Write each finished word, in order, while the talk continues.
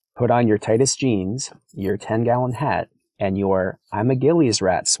Put on your tightest jeans, your 10-gallon hat, and your I'm a Gillies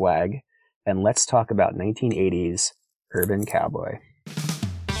rat swag, and let's talk about 1980s Urban Cowboy.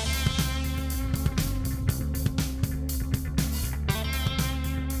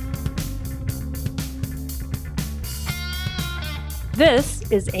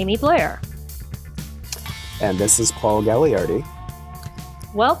 This is Amy Blair. And this is Paul Gagliardi.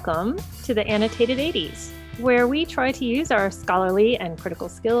 Welcome to the Annotated Eighties, where we try to use our scholarly and critical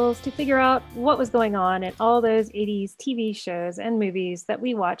skills to figure out what was going on in all those 80s TV shows and movies that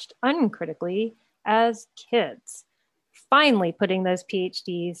we watched uncritically as kids. Finally putting those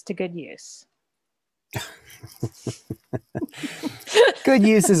PhDs to good use. Good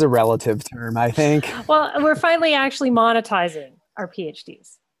use is a relative term, I think. Well, we're finally actually monetizing our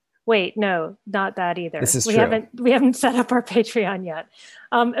PhDs. Wait, no, not that either. This is true. We haven't set up our Patreon yet.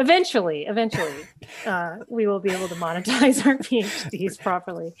 Eventually, we will be able to monetize our PhDs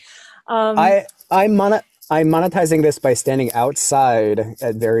properly. I'm monetizing this by standing outside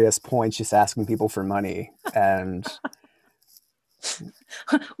at various points, just asking people for money, and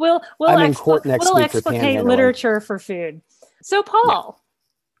we'll I'm in court next week for explicate literature for food. So, Paul,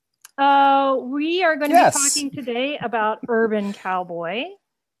 we are going to be talking today about Urban Cowboy.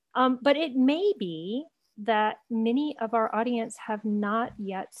 But it may be that many of our audience have not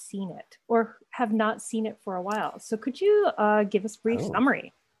yet seen it or have not seen it for a while. So could you give us a brief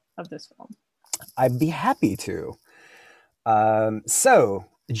summary of this film? I'd be happy to. So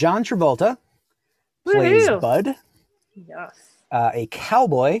John Travolta plays Bud, yes, a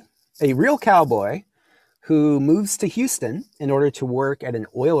cowboy, a real cowboy who moves to Houston in order to work at an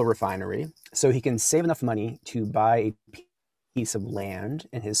oil refinery so he can save enough money to buy a piece of land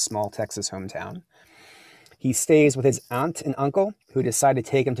in his small Texas hometown. He stays with his aunt and uncle, who decide to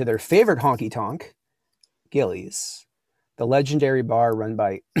take him to their favorite honky-tonk, Gillies, the legendary bar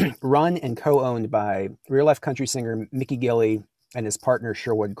run and co-owned by real-life country singer Mickey Gilley and his partner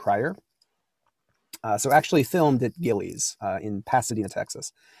Sherwood Cryer. So actually filmed at Gillies in Pasadena,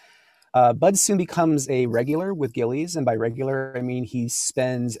 Texas. Bud soon becomes a regular with Gillies, and by regular, I mean he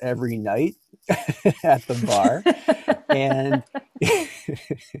spends every night at the bar. And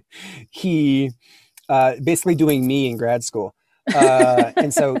he basically doing me in grad school.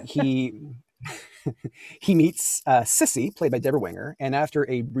 And so he meets Sissy, played by Debra Winger, and after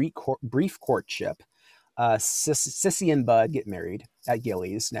a brief courtship, Sissy and Bud get married at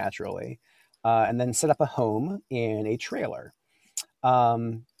Gillies, naturally, and then set up a home in a trailer.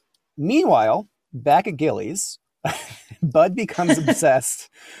 Meanwhile, back at Gillies, Bud becomes obsessed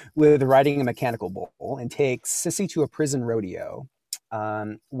with riding a mechanical bull and takes Sissy to a prison rodeo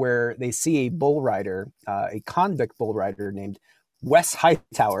where they see a bull rider, a convict bull rider named Wes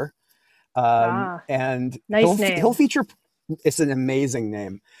Hightower. And nice name. He'll feature, it's an amazing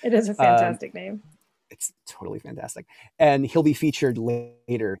name. It is a fantastic name. It's totally fantastic. And he'll be featured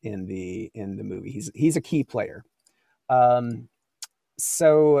later in the movie. He's a key player.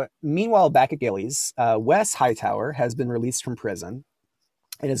 So meanwhile, back at Gillies, Wes Hightower has been released from prison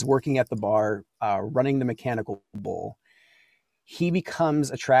and is working at the bar, running the mechanical bull. He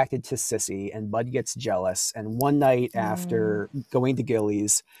becomes attracted to Sissy and Bud gets jealous. And one night after going to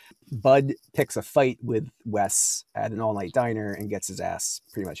Gillies, Bud picks a fight with Wes at an all-night diner and gets his ass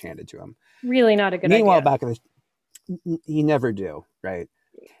pretty much handed to him. Really not a good Meanwhile, idea. back at you never do, right?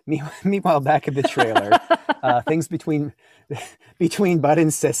 Meanwhile, back at the trailer, things between Bud and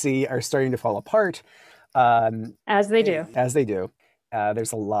Sissy are starting to fall apart. As they do.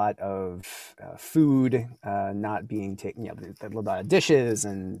 There's a lot of food not being taken, a lot of dishes,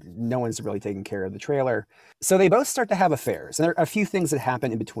 and no one's really taking care of the trailer. So they both start to have affairs. And there are a few things that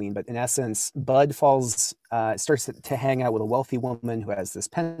happen in between, but in essence, Bud starts to hang out with a wealthy woman who has this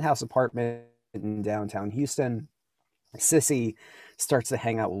penthouse apartment in downtown Houston. Sissy starts to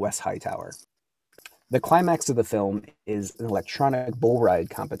hang out with Wes Hightower. The climax of the film is an electronic bull ride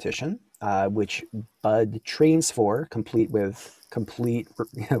competition, which Bud trains for, complete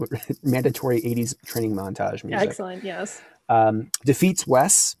mandatory 80s training montage music. Excellent, yes. Defeats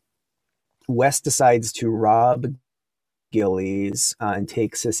Wes. Wes decides to rob Gillies and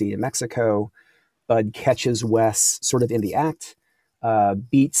take Sissy to Mexico. Bud catches Wes sort of in the act,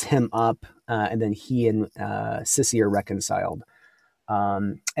 beats him up, and then he and Sissy are reconciled.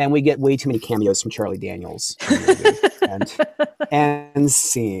 And we get way too many cameos from Charlie Daniels. And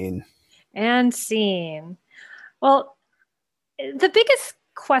scene. And scene. Well, the biggest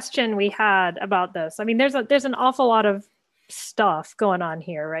question we had about this, I mean, there's an awful lot of stuff going on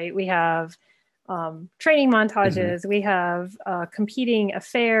here, right? We have training montages, we have competing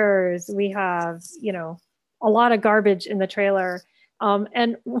affairs, we have, a lot of garbage in the trailer.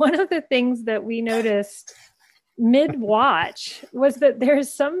 And one of the things that we noticed mid-watch was that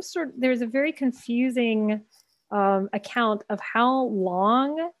there's a very confusing account of how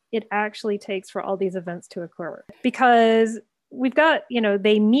long it actually takes for all these events to occur. Because we've got,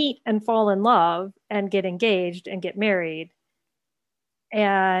 they meet and fall in love and get engaged and get married.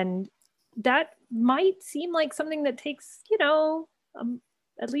 And that might seem like something that takes,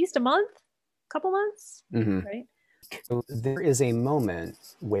 at least a month, couple months, right? So there is a moment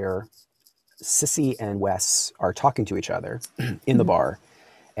where Sissy and Wes are talking to each other in the bar,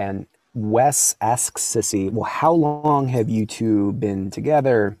 and Wes asks Sissy, well, how long have you two been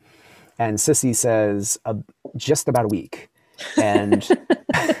together? And Sissy says, just about a week. And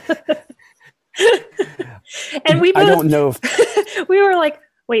and we both, I don't know if we were like,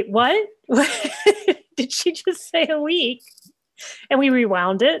 wait, what? Did she just say a week? And we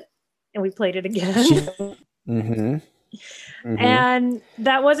rewound it and we played it again. And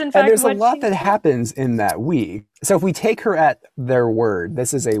that was in fact, and there's a lot that happens in that week. So if we take her at their word,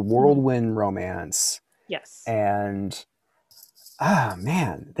 this is a whirlwind romance. Yes. And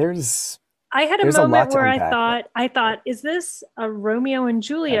man, I had a moment where I thought, is this a Romeo and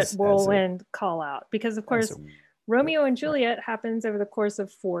Juliet whirlwind call out? Because of course, Romeo and Juliet happens over the course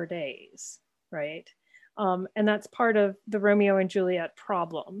of 4 days, right? And that's part of the Romeo and Juliet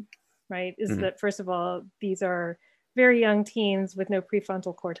problem, right? Is that first of all, these are very young teens with no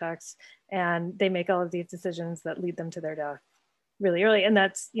prefrontal cortex, and they make all of these decisions that lead them to their death really early. And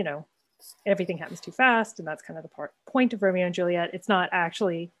that's, everything happens too fast. And that's kind of the point of Romeo and Juliet. It's not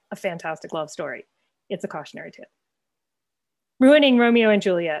actually a fantastic love story. It's a cautionary tale. Ruining Romeo and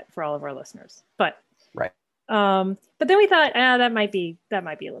Juliet for all of our listeners. But right. But then we thought, that might be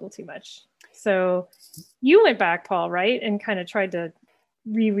a little too much. So you went back, Paul, right? And kind of tried to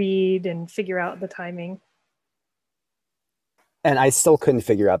reread and figure out the timing. And I still couldn't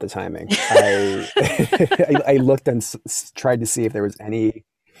figure out the timing. I looked and tried to see if there was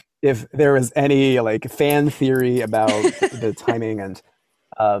any like fan theory about the timing, and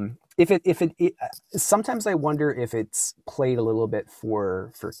sometimes I wonder if it's played a little bit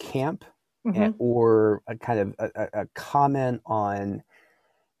for camp, or a kind of a comment on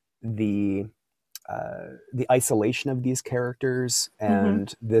the isolation of these characters,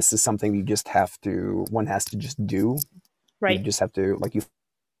 and this is something one has to just do. Right. You just have to, like, you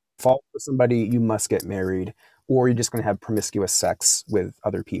fall for somebody, you must get married, or you're just going to have promiscuous sex with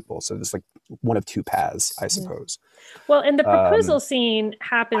other people. So there's like one of two paths, I suppose. Well, and the proposal scene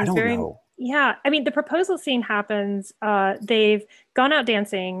happens Yeah, I mean, the proposal scene happens, they've gone out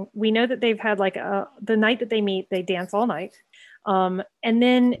dancing. We know that they've had like the night that they meet, they dance all night. And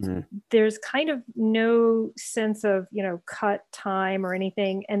then there's kind of no sense of, cut time or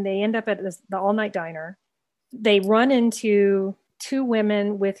anything. And they end up at the all-night diner. They run into two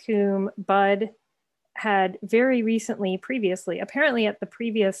women with whom Bud had very previously, apparently at the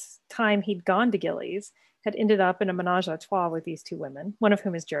previous time he'd gone to Gillies, had ended up in a menage a trois with these two women, one of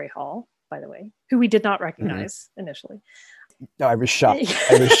whom is Jerry Hall, by the way, who we did not recognize initially. No, I was shocked.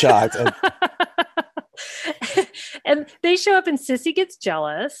 And they show up and Sissy gets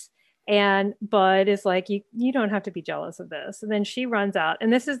jealous. And Bud is like, you don't have to be jealous of this. And then she runs out.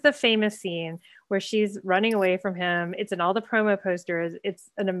 And this is the famous scene where she's running away from him. It's in all the promo posters. It's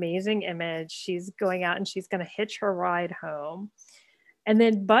an amazing image. She's going out and she's going to hitch her ride home. And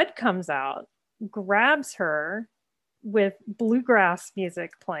then Bud comes out, grabs her with bluegrass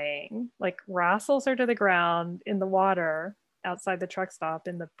music playing, like wrestles her to the ground in the water outside the truck stop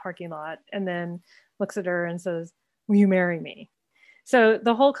in the parking lot, and then looks at her and says, will you marry me? So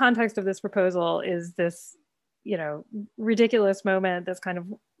the whole context of this proposal is this, ridiculous moment, this kind of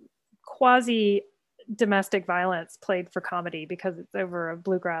quasi domestic violence played for comedy because it's over a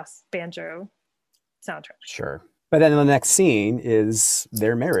bluegrass banjo soundtrack. Sure. But then the next scene is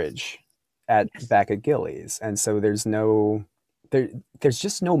their marriage back at Gillies. And so there's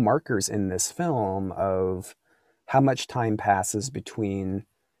just no markers in this film of how much time passes between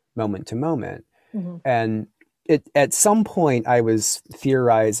moment to moment. And at some point I was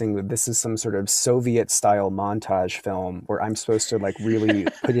theorizing that this is some sort of Soviet style montage film where I'm supposed to like really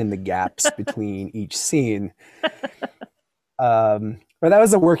put in the gaps between each scene. But that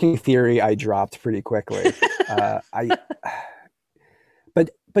was a working theory I dropped pretty quickly.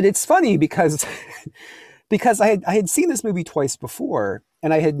 But it's funny because I had seen this movie twice before,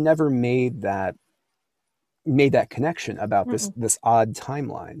 and I had never made that connection about this odd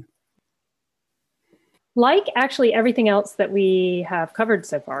timeline. Like actually everything else that we have covered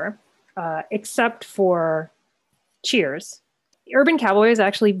so far, except for Cheers, Urban Cowboy is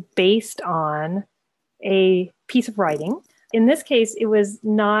actually based on a piece of writing In this case, it was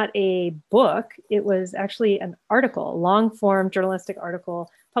not a book. It was actually an article, a long-form journalistic article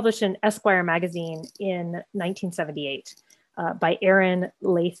published in Esquire magazine in 1978 by Aaron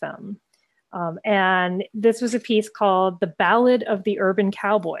Latham. And this was a piece called The Ballad of the Urban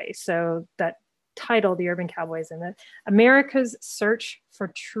Cowboy. So that title, The Urban Cowboys, in it, America's Search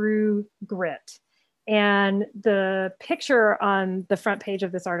for True Grit. And the picture on the front page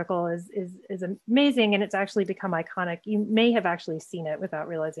of this article is amazing, and it's actually become iconic. You may have actually seen it without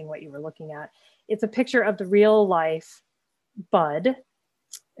realizing what you were looking at. It's a picture of the real life Bud,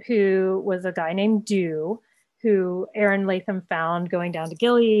 who was a guy named Dew, who Aaron Latham found going down to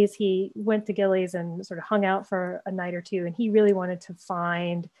Gillies. He went to Gillies and sort of hung out for a night or two, and he really wanted to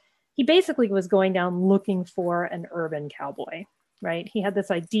find, he basically was going down looking for an urban cowboy, right? He had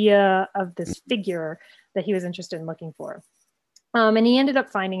this idea of this figure that he was interested in looking for. And he ended up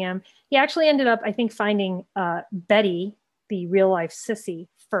finding him. He actually ended up, I think, finding Betty, the real life sissy,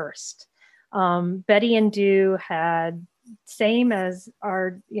 first. Betty and Dew had, same as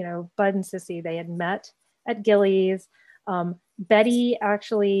our, Bud and Sissy, they had met at Gillies. Betty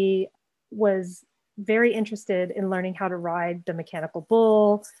actually was very interested in learning how to ride the mechanical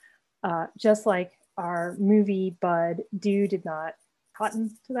bull, just like our movie Bud. Dew did not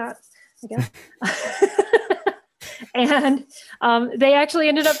cotton to that, I guess. And they actually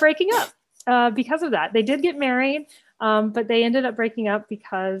ended up breaking up because of that. They did get married, but they ended up breaking up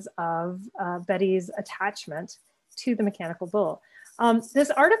because of Betty's attachment to the mechanical bull. This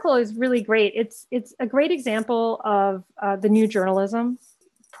article is really great. It's a great example of the new journalism.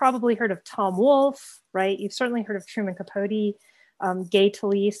 Probably heard of Tom Wolfe, right? You've certainly heard of Truman Capote, Gay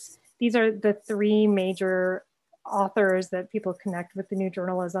Talese. These are the three major authors that people connect with the new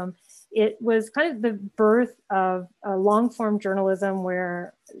journalism. It was kind of the birth of a long-form journalism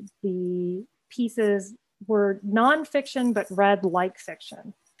where the pieces were nonfiction but read like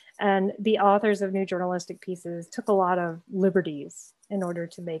fiction. And the authors of new journalistic pieces took a lot of liberties in order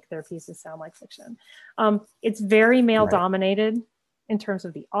to make their pieces sound like fiction. It's very male-dominated in terms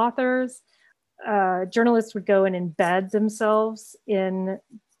of the authors. Journalists would go and embed themselves in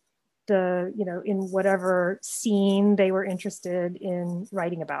the, in whatever scene they were interested in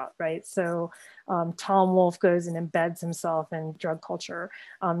writing about, right? So Tom Wolfe goes and embeds himself in drug culture.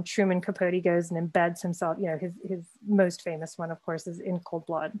 Truman Capote goes and embeds himself, his most famous one, of course, is In Cold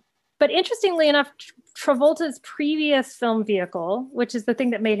Blood. But interestingly enough, Travolta's previous film vehicle, which is the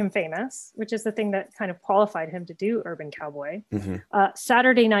thing that made him famous, which is the thing that kind of qualified him to do Urban Cowboy,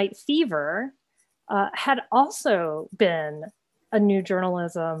 Saturday Night Fever, had also been a new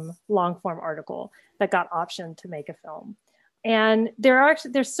journalism long-form article that got optioned to make a film. And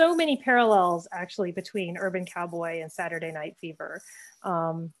there's so many parallels actually between Urban Cowboy and Saturday Night Fever.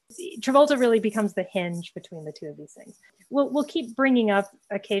 Travolta really becomes the hinge between the two of these things. We'll keep bringing up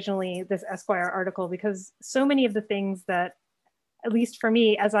occasionally this Esquire article because so many of the things that, at least for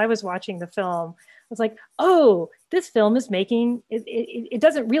me, as I was watching the film, I was like, oh, this film is making, it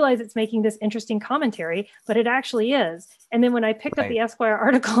doesn't realize it's making this interesting commentary, but it actually is. And then when I picked up the Esquire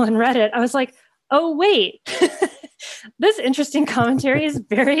article and read it, I was like, oh, wait, this interesting commentary is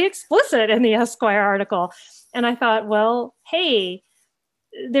very explicit in the Esquire article. And I thought, well, hey,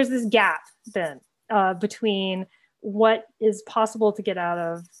 there's this gap then between what is possible to get out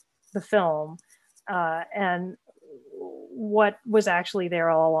of the film and what was actually there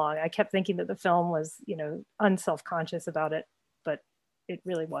all along. I kept thinking that the film was, unself-conscious about it, but it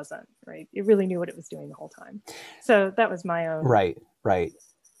really wasn't, right? It really knew what it was doing the whole time. So that was my own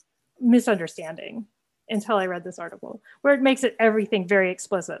misunderstanding until I read this article, where it makes everything very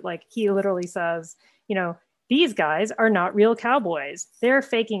explicit. Like he literally says, these guys are not real cowboys. They're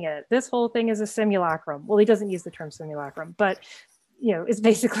faking it. This whole thing is a simulacrum. Well, he doesn't use the term simulacrum, but it's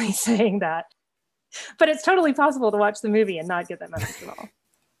basically saying that. But it's totally possible to watch the movie and not get that message at all.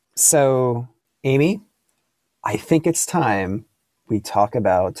 So, Amy, I think it's time we talk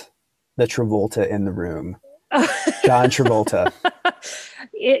about the Travolta in the room. John Travolta.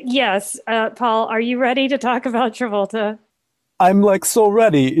 Yes. Paul, are you ready to talk about Travolta? I'm so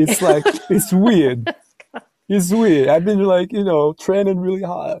ready. It's it's weird. It's weird. I've been training really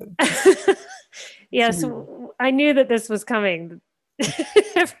hard. Yes, I knew that this was coming.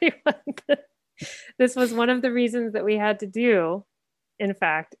 Everyone. This was one of the reasons that we had to do, in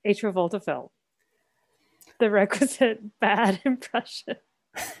fact, a Travolta film. The requisite bad impression.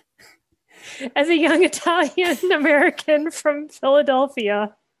 As a young Italian American from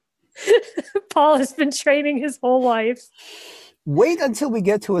Philadelphia, Paul has been training his whole life. Wait until we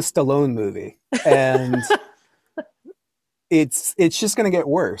get to a Stallone movie, and it's just going to get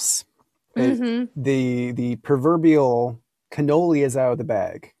worse. The proverbial cannoli is out of the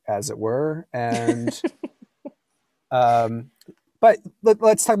bag, as it were. And um, but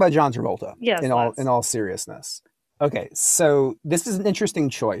let's talk about John Travolta Yes, in let's. all seriousness. Okay, so this is an interesting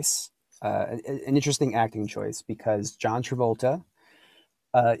choice, an interesting acting choice, because John Travolta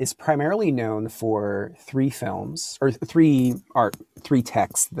is primarily known for three films or three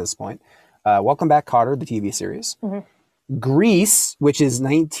texts at this point. Welcome Back, Kotter, the TV series. Mhm. Grease, which is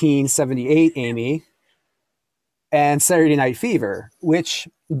 1978, Amy, and Saturday Night Fever, which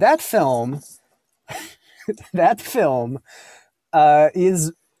that film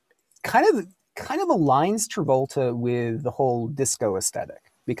is kind of aligns Travolta with the whole disco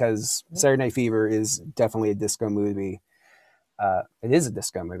aesthetic, because Saturday Night Fever is definitely a disco movie. It is a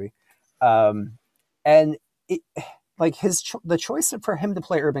disco movie, and it, like the choice for him to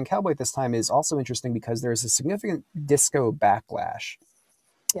play Urban Cowboy at this time is also interesting because there is a significant disco backlash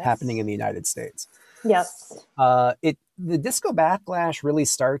happening in the United States. Yes. The disco backlash really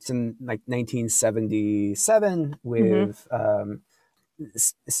starts in like 1977 with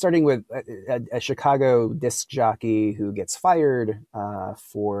starting with a Chicago disc jockey who gets fired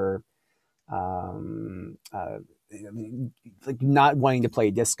for like not wanting to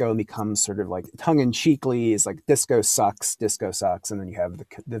play disco, and becomes sort of like tongue-in-cheekly is like disco sucks, and then you have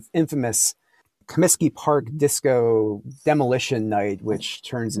the infamous Comiskey Park disco demolition night, which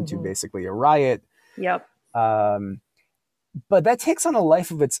turns into basically a riot. Yep. But that takes on a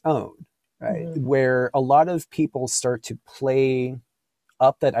life of its own, right? Where a lot of people start to play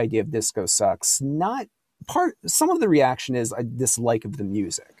up that idea of disco sucks. Some of the reaction is a dislike of the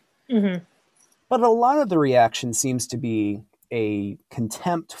music, but a lot of the reaction seems to be a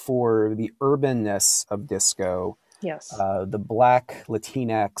contempt for the urbanness of disco. Yes. The Black,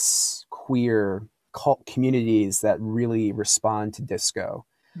 Latinx, queer cult communities that really respond to disco.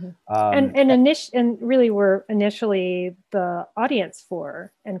 And really were initially the audience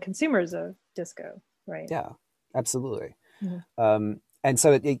for and consumers of disco, right? Yeah, absolutely. And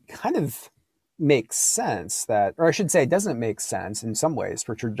so it kind of makes sense that, or I should say, it doesn't make sense in some ways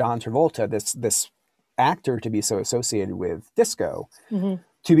for John Travolta, this actor, to be so associated with disco, to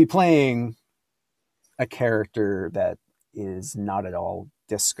be playing a character that is not at all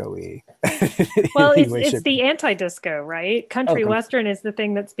disco-y. Well, it's the anti-disco, right? Country Oh, Western is the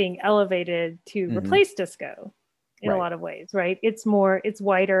thing that's being elevated to replace disco in a lot of ways, right? It's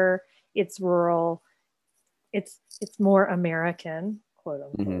whiter, it's rural, it's more American, quote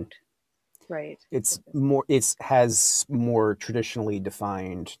unquote. Right. It has more traditionally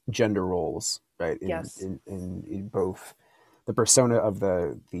defined gender roles, right? In both the persona of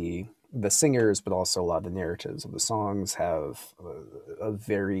the singers, but also a lot of the narratives of the songs have a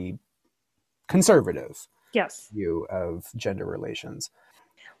very conservative view of gender relations.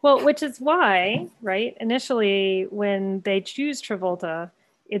 Well, which is why, right, initially when they choose Travolta,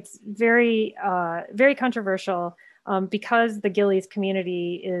 it's very, very controversial because the Gillies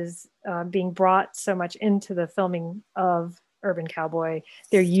community is being brought so much into the filming of Urban Cowboy.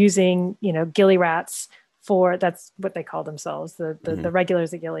 They're using, Gilly rats that's what they call themselves, the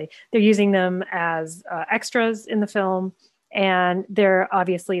regulars at Gilly. They're using them as extras in the film, and they're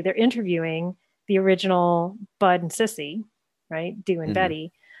interviewing the original Bud and Sissy, right, Do and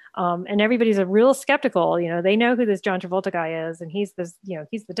Betty. And everybody's a real skeptical. They know who this John Travolta guy is, and he's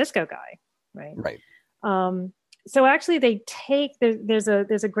the disco guy, right? Right. So actually, there's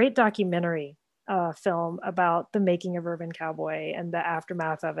a great documentary film about the making of Urban Cowboy and the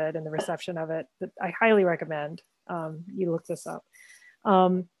aftermath of it and the reception of it that I highly recommend. You look this up.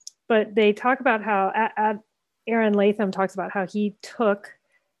 But they talk about how Aaron Latham talks about how he took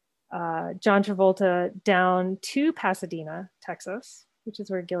John Travolta down to Pasadena, Texas, which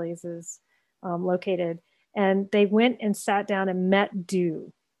is where Gillies is located. And they went and sat down and met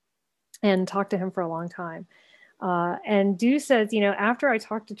Dew and talked to him for a long time. And Dew says, after I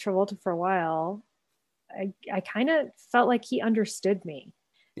talked to Travolta for a while, I kind of felt like he understood me.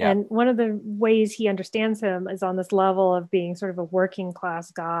 Yeah. And one of the ways he understands him is on this level of being sort of a working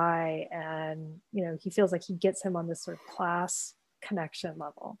class guy. And, he feels like he gets him on this sort of class connection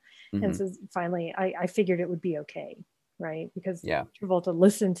level. And so finally, I figured it would be okay. Right. Because Travolta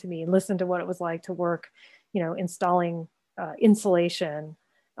listened to me and listened to what it was like to work, installing insulation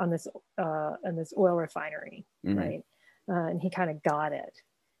on this oil refinery. Right. And he kind of got it.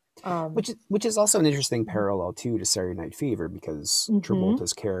 Which is also an interesting parallel too to Saturday Night Fever, because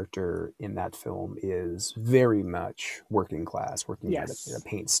Travolta's character in that film is very much working class, working at a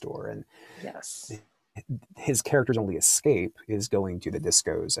paint store, and his character's only escape is going to the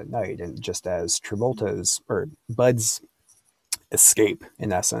discos at night. And just as Bud's escape,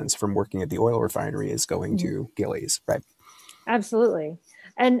 in essence, from working at the oil refinery is going to Gillies, right? Absolutely.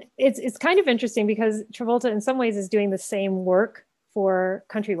 And it's kind of interesting because Travolta in some ways is doing the same work for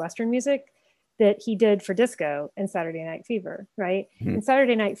country western music that he did for disco in Saturday Night Fever, right? In Mhm.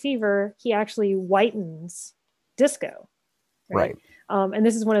 Saturday Night Fever, he actually whitens disco, right? Right. And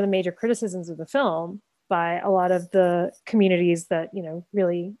this is one of the major criticisms of the film by a lot of the communities that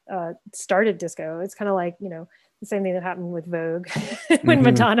really started disco. It's kind of like the same thing that happened with Vogue when Hmm.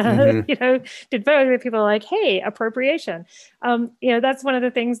 Madonna Hmm. did Vogue. People are like, hey, appropriation. That's one of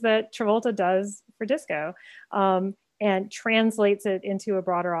the things that Travolta does for disco. And translates it into a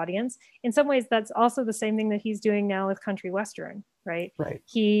broader audience. In some ways, that's also the same thing that he's doing now with country western, right? Right.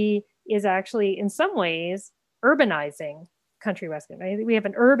 He is actually, in some ways, urbanizing country western. Right? We have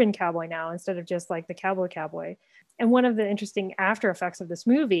an urban cowboy now instead of just like the cowboy. And one of the interesting after effects of this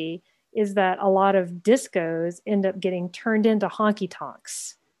movie is that a lot of discos end up getting turned into honky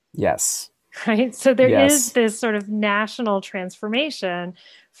tonks. Yes. Right. So there is Yes. this sort of national transformation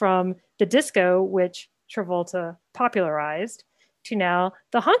from the disco, which Travolta popularized, to now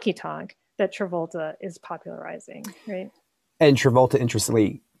the honky tonk that Travolta is popularizing. Right. And Travolta,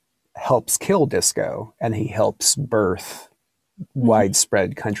 interestingly, helps kill disco, and he helps birth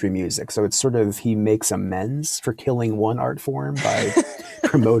widespread country music. So it's sort of he makes amends for killing one art form by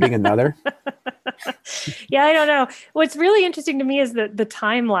promoting another. Yeah, I don't know. What's really interesting to me is the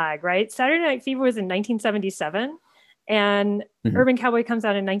time lag, right? Saturday Night Fever was in 1977 and Mhm. Urban Cowboy comes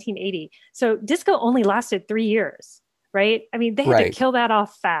out in 1980. So disco only lasted 3 years, right? I mean, they had to Right. kill that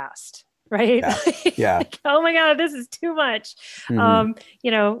off fast, right? Yeah. Yeah. Like, oh my God, this is too much. Hmm.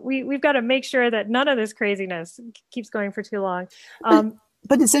 We've got to make sure that none of this craziness keeps going for too long. But Um,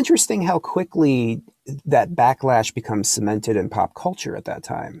 but it's interesting how quickly that backlash becomes cemented in pop culture at that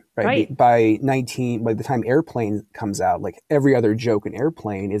time, right? right. By the time Airplane comes out, like every other joke in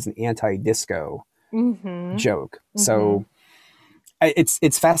Airplane is an anti-disco Mm-hmm. joke. Mm-hmm. So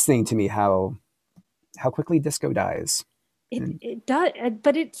it's fascinating to me how quickly disco dies. It And it does,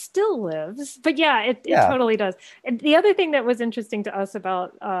 but it still lives. But yeah, it yeah. totally does. And the other thing that was interesting to us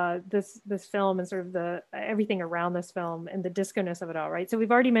about this film and sort of the everything around this film and the disco-ness of it all, right? So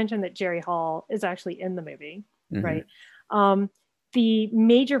we've already mentioned that Jerry Hall is actually in the movie, Hmm. right? Um, the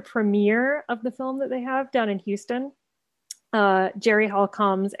major premiere of the film that they have down in Houston, Jerry Hall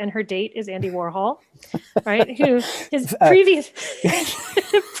comes and her date is Andy Warhol, right? Who has uh,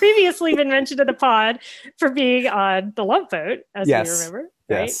 previously been mentioned in the pod for being on the Love Boat, as we yes. remember,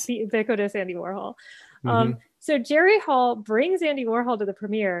 right? Yes. The ubiquitous Andy Warhol. Hmm. So Jerry Hall brings Andy Warhol to the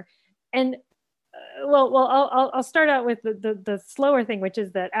premiere, and I'll start out with the slower thing, which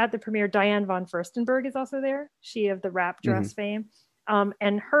is that at the premiere, Diane von Furstenberg is also there. She of the wrap Hmm. dress fame,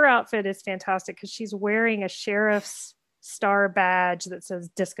 and her outfit is fantastic because she's wearing a sheriff's star badge that says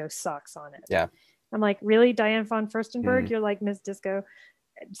 "Disco Sucks" on it. Yeah. I'm like, really, Diane von Furstenberg? Mm. You're like Miss Disco.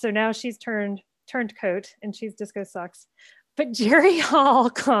 So now she's turned coat and she's Disco Sucks. But Jerry Hall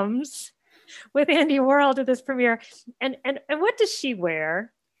comes with Andy Warhol to this premiere, and what does she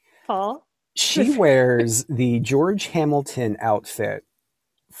wear, Paul? She wears the George Hamilton outfit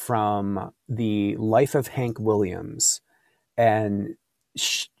from the Life of Hank Williams, and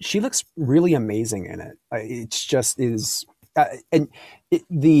she looks really amazing in it. It's just is. And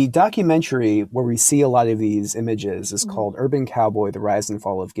the documentary where we see a lot of these images is Mhm. called Urban Cowboy: The Rise and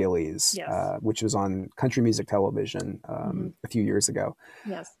Fall of Gillies, Yes. which was on country music television Hmm. a few years ago.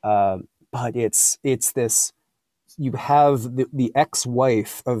 Yes. Uh, but it's this, you have the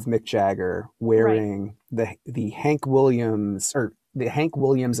ex-wife of Mick Jagger Right. wearing the Hank Williams, or the Hank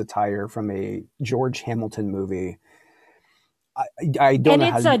Williams attire from a George Hamilton movie. I, I don't And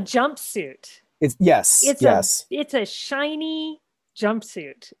know how it's a to. jumpsuit. It's yes, It's a yes. it's a shiny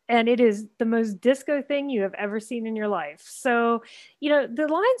jumpsuit and it is the most disco thing you have ever seen in your life. So, the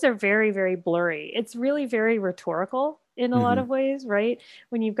lines are very, very blurry. It's really very rhetorical in a lot Hmm. of ways, right?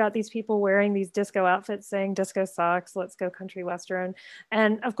 When you've got these people wearing these disco outfits saying disco sucks, let's go country western.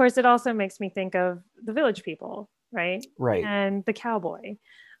 And of course it also makes me think of the Village People, right? Right. And the cowboy.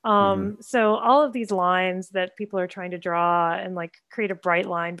 Hmm. So all of these lines that people are trying to draw and like create a bright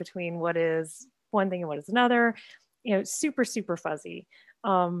line between what is one thing and what is another, super, super fuzzy.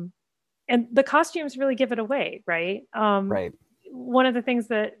 Um, and the costumes really give it away, right? Right. One of the things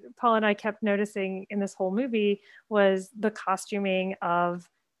that Paul and I kept noticing in this whole movie was the costuming of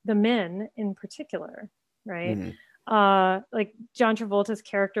the men in particular, right? Hmm. Like John Travolta's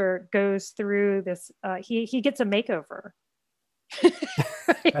character goes through this, he gets a makeover.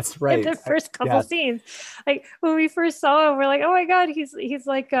 Right? That's In right. the first couple Yeah. scenes, like when we first saw him, we're like, oh my God, he's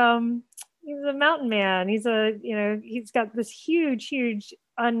like he's a mountain man. He's got this huge, huge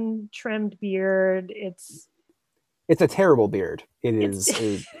untrimmed beard. it's a terrible beard. It It's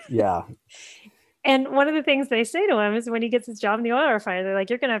is. Yeah. and one of the things they say to him is when he gets his job in the oil refinery, they're like,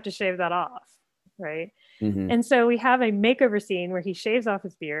 "You're gonna have to shave that off," right? Mm-hmm. And so we have a makeover scene where he shaves off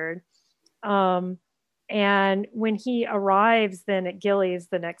his beard. And when he arrives then at Gilly's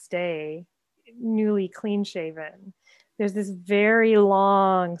the next day, newly clean shaven, there's this very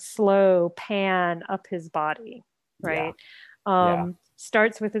long, slow pan up his body, Yeah. right? Yeah.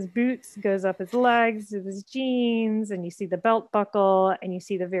 Starts with his boots, goes up his legs to his jeans, and you see the belt buckle, and you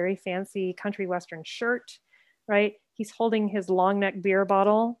see the very fancy country western shirt, right? He's holding his long neck beer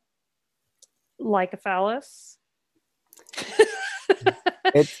bottle like a phallus.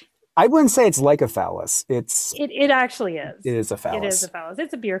 It. I wouldn't say it's like a phallus. It actually is. It is a It is a phallus. phallus.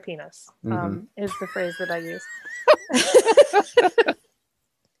 It's a beer penis. Mm-hmm. Is the phrase that I use.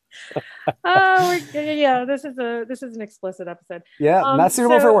 Oh yeah, this is an explicit episode. Yeah, not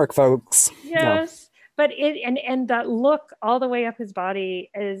suitable for So work, folks. No. yes, but it and that look all the way up his body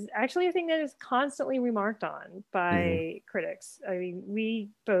is actually a thing that is constantly remarked on Mm-hmm. by critics. I mean, we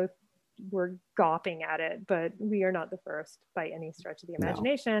both were gawping at it, but we are not the first by any stretch of the No.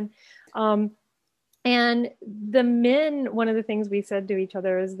 imagination. And the men, one of the things we said to each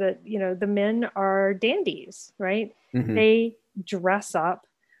other is that, the men are dandies, right? Mm-hmm. They dress up.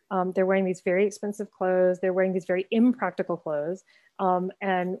 They're wearing these very expensive clothes. They're wearing these very impractical clothes.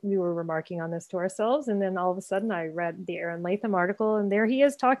 And we were remarking on this to ourselves. And then all of a sudden I read the Aaron Latham article, and there he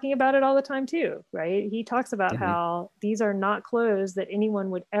is talking about it all the time too, right? He talks about Mm-hmm. how these are not clothes that anyone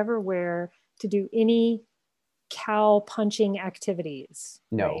would ever wear to do any cow punching activities,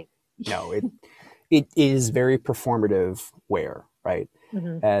 No. right? No. It is very performative wear, right?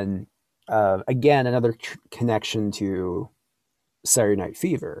 Mm-hmm. And again, another connection to Saturday Night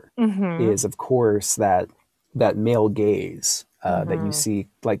Fever Mm-hmm. is, of course, that male gaze that you see,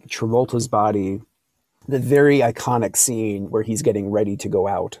 like Travolta's body, the very iconic scene where he's getting ready to go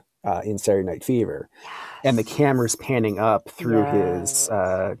out in Saturday Night Fever, and the camera's panning up through his,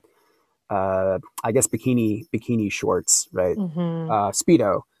 I guess, bikini shorts, right? Mm-hmm.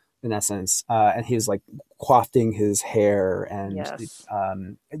 Speedo, in essence, and he's like coiffing his hair, and Yes.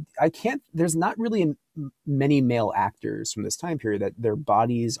 I can't. There's not really many male actors from this time period that their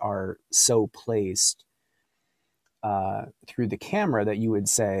bodies are so placed through the camera that you would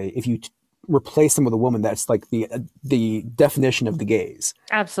say, if you replace them with a woman, that's like the definition of the gaze.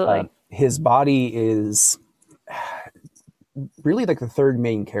 Absolutely. His body is really like the third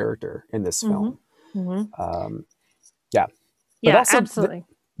main character in this film. Mm-hmm. Yeah, but Yeah, also absolutely.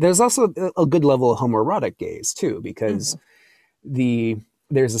 there's also a good level of homoerotic gaze too, because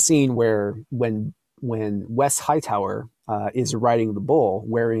there's a scene where when Wes Hightower is riding the bull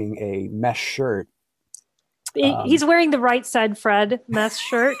wearing a mesh shirt. He's wearing the Right Said Fred mess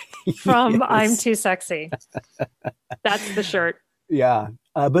shirt from Yes. I'm Too Sexy. That's the shirt. Yeah.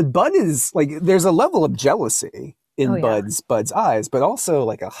 But Bud is like, there's a level of jealousy in Bud's eyes, but also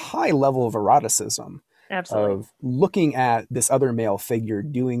like a high level of eroticism. Absolutely. Of looking at this other male figure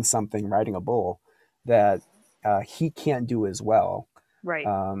doing something, riding a bull, that he can't do as well. Right.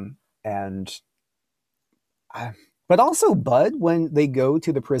 But also Bud, when they go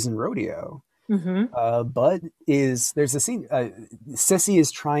to the prison rodeo, Bud is, there's a scene, Sissy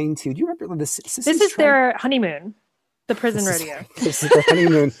is trying to, do you remember this? This is their honeymoon, the prison rodeo. This is their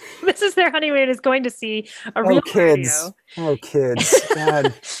honeymoon. This is their honeymoon, is going to see a real kids. rodeo. Oh, kids.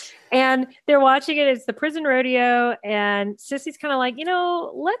 God. And they're watching it. It's the prison rodeo. And Sissy's kind of like,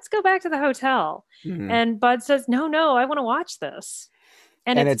 let's go back to the hotel. Mm-hmm. And Bud says, no, I want to watch this.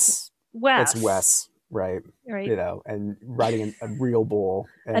 And it's Wes. It's Wes, right? And riding a real bull.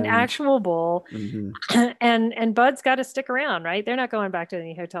 An actual bull. And Bud's got to stick around, right? They're not going back to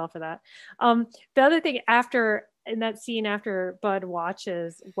any hotel for that. The other thing, in that scene, after Bud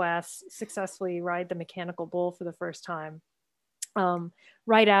watches Wes successfully ride the mechanical bull for the first time,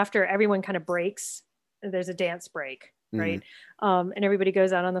 right after, everyone kind of breaks. There's a dance break, right? And everybody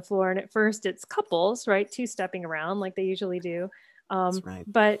goes out on the floor. And at first it's couples, right? Two-stepping around like they usually do. That's right.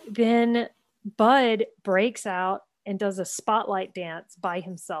 But then Bud breaks out and does a spotlight dance by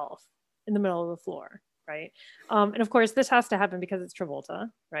himself in the middle of the floor, right? And of course, this has to happen because it's Travolta,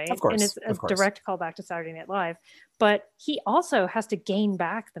 right? Of course. And it's a direct callback to Saturday Night Live. But he also has to gain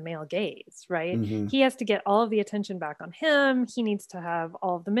back the male gaze, right? He has to get all of the attention back on him. He needs to have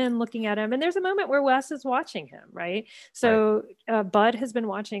all of the men looking at him. And there's a moment where Wes is watching him, right? So Bud has been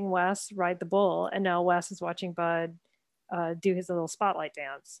watching Wes ride the bull, and now Wes is watching Bud do his little spotlight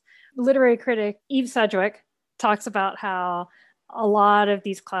dance. Literary critic Eve Sedgwick talks about how a lot of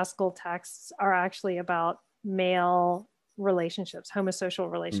these classical texts are actually about male relationships, homosocial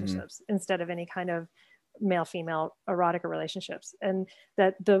relationships, instead of any kind of male-female erotic relationships, and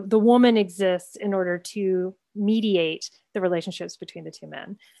that the woman exists in order to mediate the relationships between the two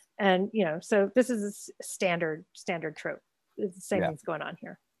men. And so this is a standard trope. It's the same thing's going on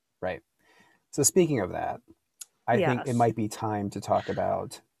here. Right. So speaking of that, I think it might be time to talk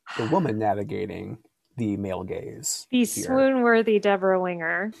about the woman navigating the male gaze. The swoon-worthy Debra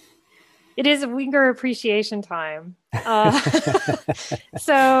Winger. It is a Winger appreciation time.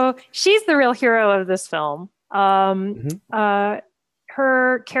 So she's the real hero of this film. Her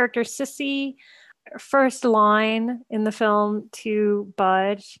character, Sissy, first line in the film to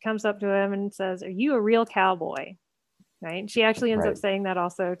Bud, she comes up to him and says, "Are you a real cowboy?" Right? She actually ends up saying that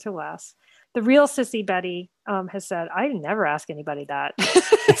also to Les. The real Sissy, Betty, has said, "I never ask anybody that,"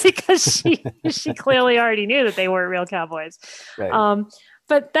 because she clearly already knew that they weren't real cowboys. Right.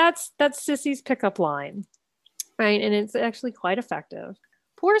 But that's Sissy's pickup line, right? And it's actually quite effective.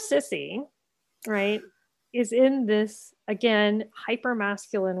 Poor Sissy, right, is in this, again, hyper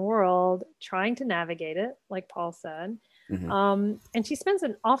masculine world, trying to navigate it, like Paul said. And she spends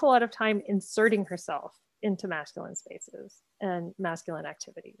an awful lot of time inserting herself into masculine spaces and masculine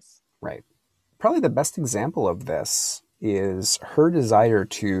activities. Right. Probably the best example of this is her desire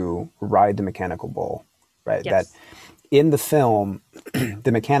to ride the mechanical bull, right? Yes. That in the film,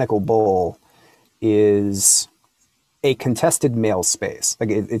 the mechanical bull is a contested male space. Like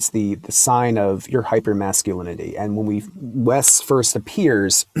it's the sign of your hyper masculinity. And when Wes first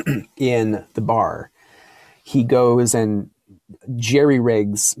appears in the bar, he goes and jerry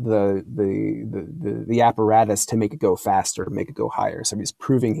rigs the apparatus to make it go faster, make it go higher. So he's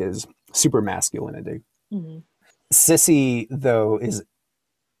proving his super masculinity. Sissy, though, is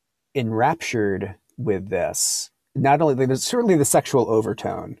enraptured with this. Not only, there's certainly the sexual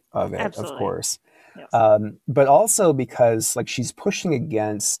overtone of it, Absolutely. Of course, yes. But also because she's pushing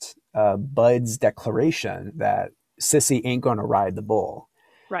against Bud's declaration that Sissy ain't going to ride the bull.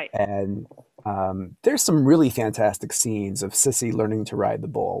 Right. And there's some really fantastic scenes of Sissy learning to ride the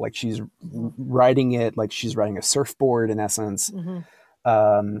bull. Like she's riding it like she's riding a surfboard, in essence.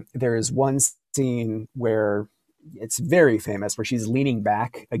 There is one scene where it's very famous, where she's leaning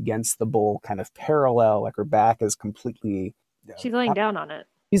back against the bull, kind of parallel, like her back is completely... She's laying down on it.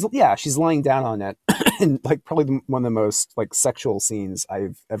 She's lying down on it. And probably one of the most sexual scenes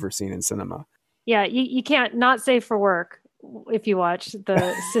I've ever seen in cinema. Yeah, you can't, not safe for work. If you watch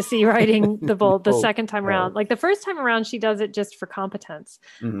the Sissy riding the bull the second time around, the first time around, she does it just for competence.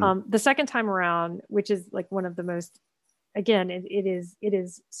 The second time around, which is one of the most, again, it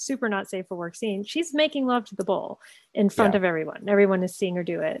is super not safe for work scene. She's making love to the bull in front of everyone. Everyone is seeing her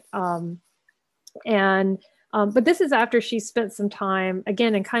do it. But this is after she spent some time,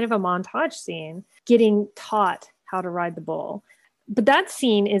 again, in kind of a montage scene, getting taught how to ride the bull. But that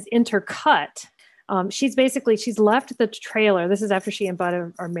scene is intercut. She's left the trailer. This is after she and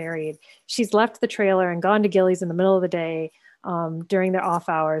Bud are married. She's left the trailer and gone to Gillies in the middle of the day during their off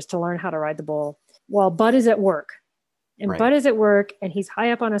hours to learn how to ride the bull, while Bud is at work. And Bud is at work, and he's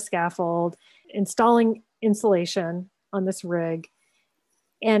high up on a scaffold installing insulation on this rig.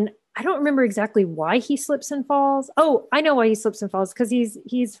 And I don't remember exactly why he slips and falls. Oh, I know why he slips and falls, because he's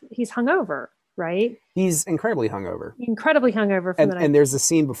hungover. Right? He's incredibly hungover. From the night. And there's a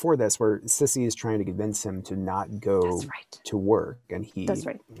scene before this where Sissy is trying to convince him to not go to work, and he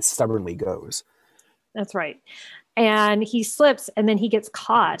stubbornly goes. That's right. And he slips, and then he gets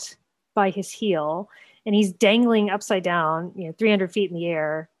caught by his heel, and he's dangling upside down, 300 feet in the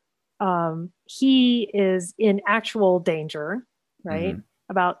air. He is in actual danger, right?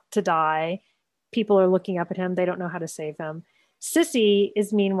 About to die. People are looking up at him. They don't know how to save him. Sissy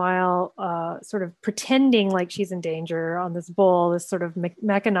is meanwhile sort of pretending like she's in danger on this bull, this sort of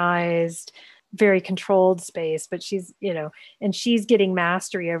mechanized, very controlled space, but she's, and she's getting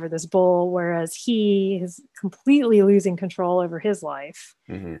mastery over this bull, whereas he is completely losing control over his life.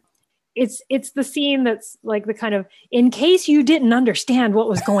 It's the scene that's the kind of, in case you didn't understand what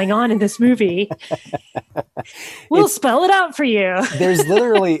was going on in this movie, we'll spell it out for you. there's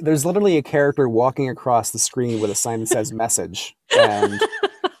literally a character walking across the screen with a sign that says message. And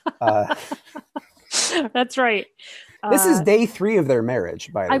that's right. This is day 3 of their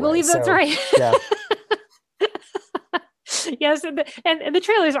marriage, by the way. I believe that's right. Yeah. Yes, and the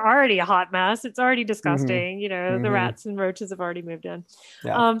trailer's already a hot mess. It's already disgusting. The rats and roaches have already moved in.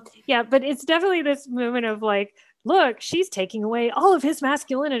 Yeah. But it's definitely this moment of look, she's taking away all of his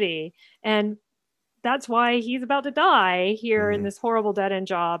masculinity, and that's why he's about to die here in this horrible dead-end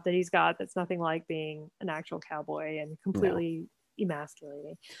job that he's got. That's nothing like being an actual cowboy and completely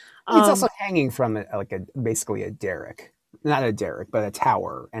emasculating. He's also hanging from basically a derrick. not a derrick, but a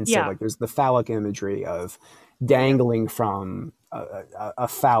tower. And so Yeah, like there's the phallic imagery of dangling from a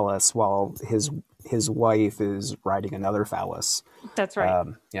phallus while his wife is riding another phallus. that's right.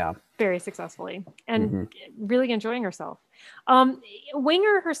 Yeah. Very successfully and Hmm. really enjoying herself. Um,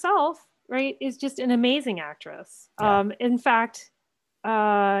 Winger herself, right, is just an amazing actress. Yeah. In fact,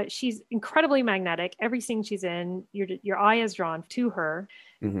 she's incredibly magnetic. Every scene she's in, your eye is drawn to her,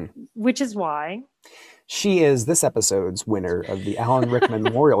 Hmm. which is why She is this episode's winner of the Alan Rickman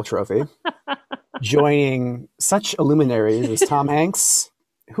Memorial Trophy, joining such luminaries as Tom Hanks.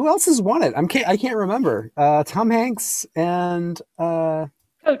 Who else has won it? I can't remember. Tom Hanks and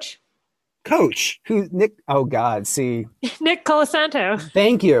Coach Coach, who Nick. Oh God, see, Nick Colasanto.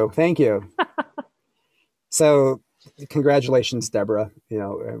 thank you, thank you. So, congratulations, Debra. You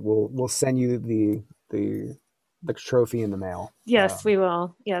know, we'll send you the the trophy in the mail. Yes, we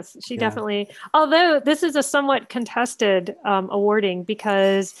will. Yes, she Yeah. definitely. Although this is a somewhat contested awarding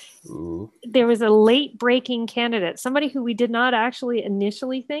because Ooh. there was a late breaking candidate, somebody who we did not actually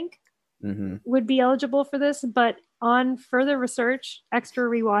initially think Mm-hmm. would be eligible for this, but on further research, extra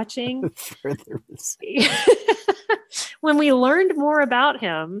rewatching, Further research. when we learned more about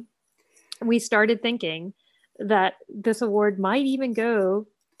him, we started thinking that this award might even go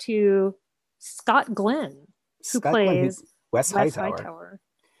to Scott Glenn, who Scott Glenn, who plays West Wes Hightower. Hightower.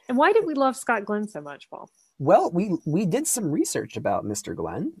 And why did we love Scott Glenn so much, Paul? Well, we did some research about Mr.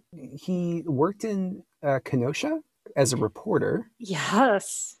 Glenn. He worked in Kenosha as a reporter.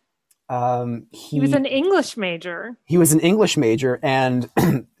 Yes. Um, He was he an English major. he was an English major, and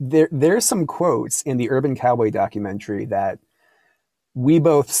there's some quotes in the Urban Cowboy documentary that we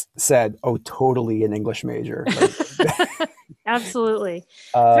both said, "Oh, totally an English major." Like, Absolutely.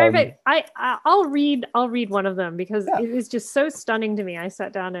 As a matter of um, fact, I'll read one of them because yeah. it is just so stunning to me. I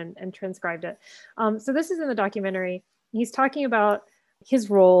sat down and transcribed it. So this is in the documentary. He's talking about his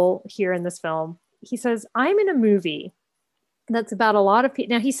role here in this film. He says, "I'm in a movie that's about a lot of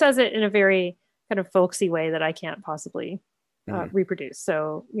people." Now he says it in a very kind of folksy way that I can't possibly Mhm. reproduce.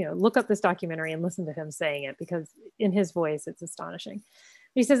 So look up this documentary and listen to him saying it because in his voice, it's astonishing.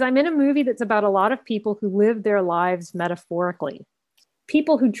 He says, "I'm in a movie that's about a lot of people who live their lives metaphorically.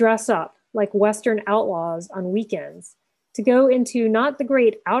 People who dress up like Western outlaws on weekends to go into not the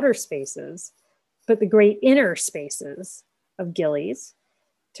great outer spaces, but the great inner spaces of Gillies,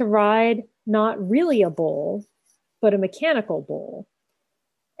 to ride not really a bull, but a mechanical bull.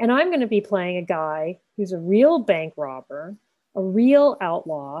 And I'm going to be playing a guy who's a real bank robber, a real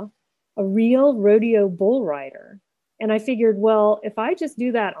outlaw, a real rodeo bull rider. And I figured, well, if I just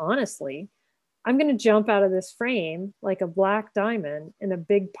do that honestly, I'm going to jump out of this frame like a black diamond in a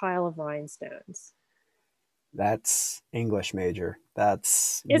big pile of rhinestones." That's English major.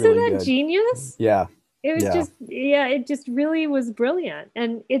 That's Isn't really that good. genius? Yeah, It was yeah. just, yeah, it just really was brilliant.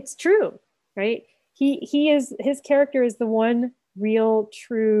 And it's true, right? His character is the one real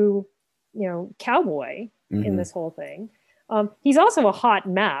true, cowboy in Hmm. this whole thing. He's also a hot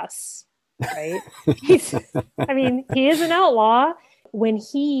mess, right? He's, I mean, he is an outlaw when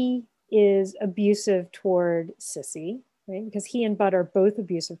he is abusive toward Sissy, right? Because he and Bud are both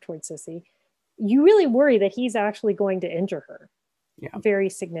abusive toward Sissy. You really worry that he's actually going to injure her Yeah. very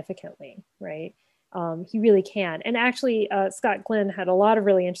significantly, right? He really can. And actually, Scott Glenn had a lot of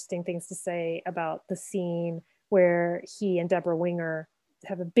really interesting things to say about the scene where he and Debra Winger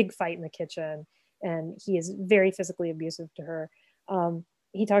have a big fight in the kitchen, and he is very physically abusive to her.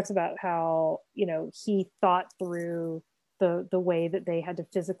 He talks about how he thought through the way that they had to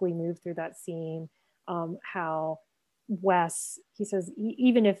physically move through that scene. How Wes, he says,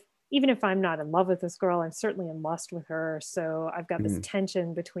 even if I'm not in love with this girl, I'm certainly in lust with her. So I've got this Mhm.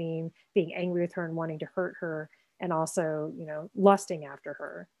 tension between being angry with her and wanting to hurt her and also, lusting after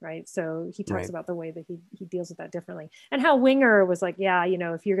her. Right. So he talks Right. about the way that he deals with that differently and how Winger was like, yeah,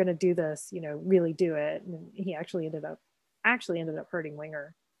 if you're going to do this, really do it. And he actually ended up hurting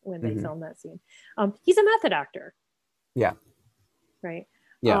Winger when they Hmm. filmed that scene. He's a method actor. Yeah. Right.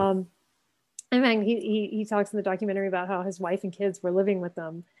 Yeah. And then he talks in the documentary about how his wife and kids were living with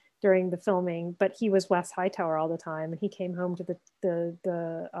them during the filming, but he was Wes Hightower all the time. And he came home to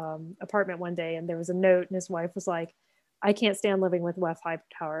the apartment one day, and there was a note, and his wife was like, "I can't stand living with Wes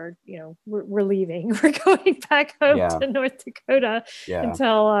Hightower. We're leaving. We're going back home Yeah. to North Dakota Yeah.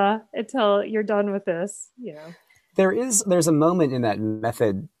 until you're done with this." There's a moment in that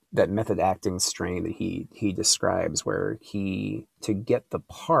method acting strain that he describes where he, to get the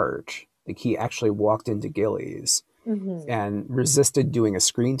part, like he actually walked into Gillies Mm-hmm. and resisted doing a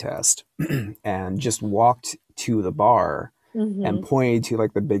screen test and just walked to the bar and Mm-hmm. pointed to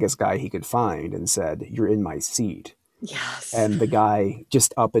like the biggest guy he could find and said, "You're in my seat." Yes. and the guy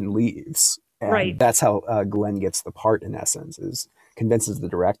just up and leaves. And Right. that's how Glenn gets the part, in essence, is convinces the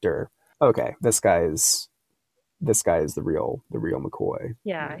director, okay, this guy is the real McCoy.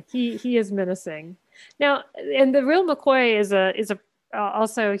 Yeah, Yeah. he is menacing. Now, and the real McCoy is a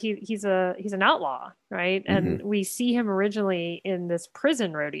also he's an outlaw, right? Mm-hmm. And we see him originally in this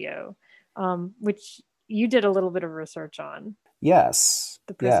prison rodeo, which you did a little bit of research on Yes,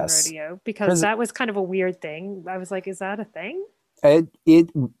 the prison yes. rodeo because Prison. that was kind of a weird thing. I was like, is that a thing? It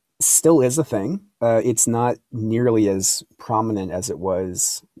still is a thing. It's not nearly as prominent as it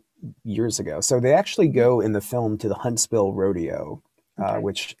was years ago. So they actually Mhm. go in the film to the Huntsville Rodeo, Okay.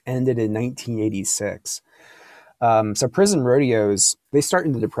 which ended in 1986. So prison rodeos, they start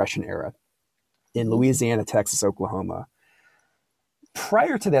in the Depression era in Hmm. Louisiana, Texas, Oklahoma.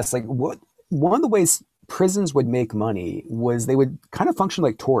 Prior to this, like what one of the ways prisons would make money was they would kind of function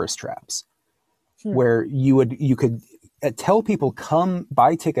like tourist traps, Hmm. where you could tell people come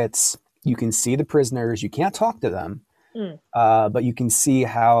buy tickets. You can see the prisoners. You can't talk to them, Mm. but you can see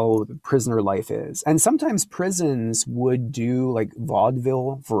how the prisoner life is. And sometimes prisons would do like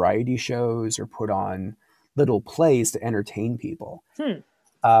vaudeville variety shows or put on little plays to entertain people.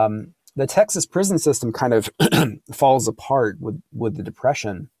 Hmm. The Texas prison system kind of falls apart with the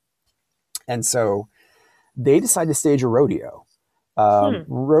Depression, and so they decide to stage a rodeo. Hmm.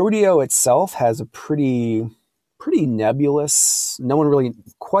 Rodeo itself has a pretty nebulous. No one really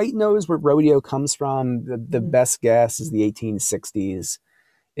quite knows where rodeo comes from. The Hmm. best guess is the 1860s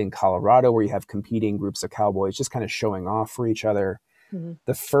in Colorado, where you have competing groups of cowboys just kind of showing off for each other. Hmm.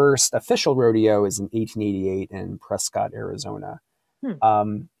 The first official rodeo is in 1888 in Prescott, Arizona. Hmm.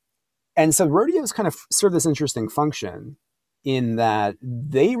 Um, and so rodeos kind of serve this interesting function in that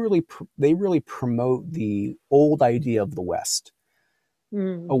they really promote the old idea of the West, a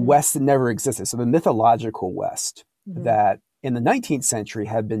Hmm. West that never existed. So the mythological West Hmm. that in the 19th century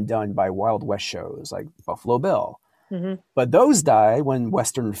had been done by Wild West shows like Buffalo Bill. Hmm. But those die when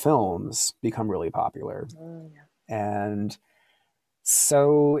Western films become really popular. Oh, yeah. And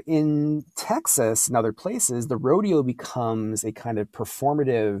so in Texas and other places, the rodeo becomes a kind of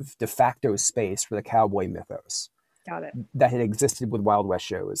performative de facto space for the cowboy mythos Got it. that had existed with Wild West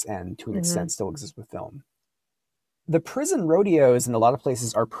shows and to an Hmm. extent still exists with film. The prison rodeos in a lot of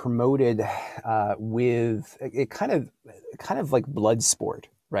places are promoted with it kind of like blood sport,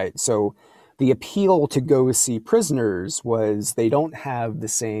 right? So the appeal to go see prisoners was they don't have the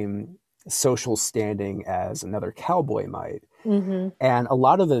same social standing as another cowboy might. Hmm. And a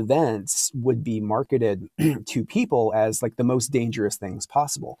lot of events would be marketed to people as like the most dangerous things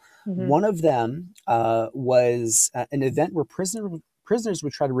possible. Hmm. One of them was an event where prisoners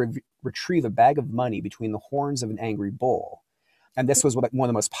would try to retrieve a bag of money between the horns of an angry bull. And this was one of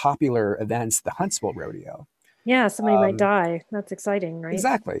the most popular events, the Huntsville Rodeo. Yeah, somebody might Um, die. That's exciting, right?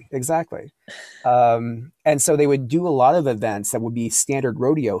 exactly, exactly. And so they would do a lot of events that would be standard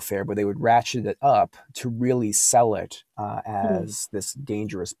rodeo fare, but they would ratchet it up to really sell it Hmm. as this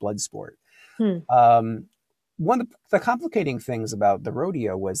dangerous blood sport. Hmm. Um, one of the complicating things about the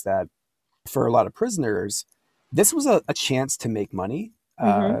rodeo was that for a lot of prisoners, this was a chance to make money.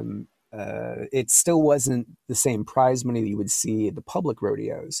 Hmm. It still wasn't the same prize money that you would see at the public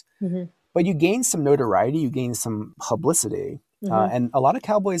rodeos, Hmm. but you gained some notoriety, you gained some publicity, Hmm. and a lot of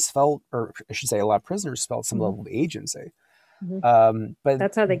cowboys felt, or I should say, a lot of prisoners felt some Hmm. level of agency. Hmm. But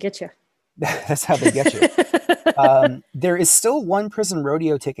That's how they get you. that's how they get you. There is still one prison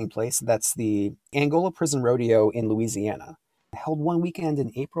rodeo taking place. That's the Angola Prison Rodeo in Louisiana. Held one weekend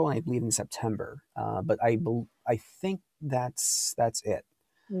in April and I believe in September. But I think that's it.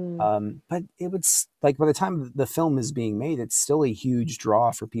 Mm. But it would like by the time the film is being made, it's still a huge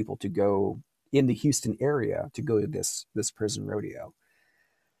draw for people to go in the Houston area to go to this prison rodeo.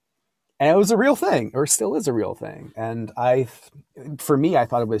 And it was a real thing, or still is a real thing. And for me, I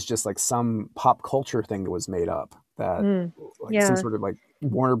thought it was just like some pop culture thing that was made up, that Mm. like some Yeah. sort of like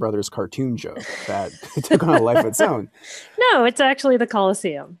Warner Brothers cartoon joke that took on a life of its own. No, it's actually the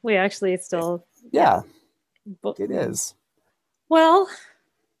Coliseum. We actually still, yeah. Yeah, it is. Well,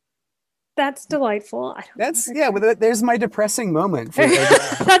 that's delightful. I don't know That's what yeah. But there's my depressing moment for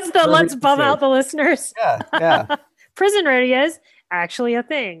that's the for let's everybody to bum see. out the listeners. Yeah, yeah. Prison rodeos actually a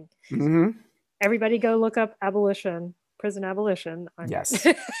thing. Hmm. Everybody go look up abolition, prison abolition on your Yes,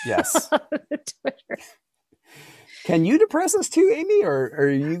 yes. Twitter. Can you depress us too, Amy, or are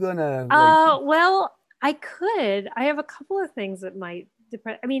you gonna like? Well, I could. I have a couple of things that might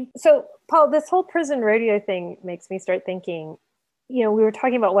depress. I mean, so Paul, this whole prison rodeo thing makes me start thinking. We were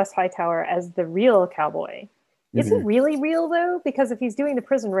talking about West Hightower as the real cowboy. Is he Mhm. really real though? Because if he's doing the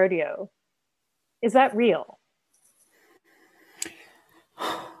prison rodeo, is that real?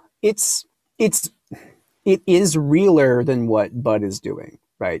 it's it's it is realer than what Bud is doing,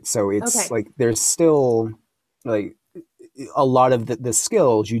 right? So it's Okay. like there's still like a lot of the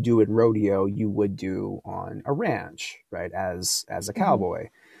skills you do in rodeo you would do on a ranch, right? As a Hmm. cowboy.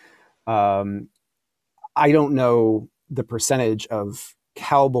 Um, I don't know the percentage of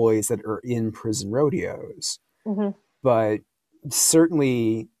cowboys that are in prison rodeos, Hmm. but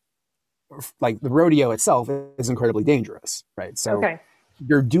certainly like the rodeo itself is incredibly dangerous, right? So Okay.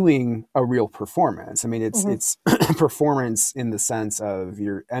 you're doing a real performance. I mean, Hmm. it's performance in the sense of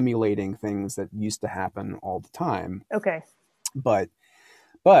you're emulating things that used to happen all the time, Okay. but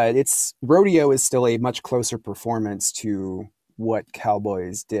it's rodeo is still a much closer performance to what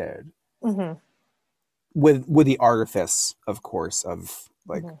cowboys did Hmm. with the artifice, of course, of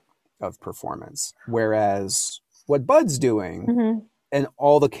like Hmm. of performance. Whereas what Bud's doing Hmm. and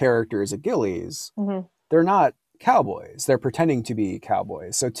all the characters at Gillies, Hmm. they're not cowboys. They're pretending to be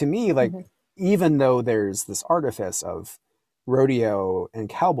cowboys. So to me, like, Hmm. even though there's this artifice of rodeo and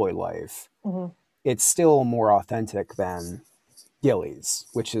cowboy life, Hmm. it's still more authentic than Gillies,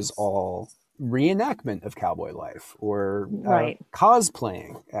 which is all reenactment of cowboy life or Right.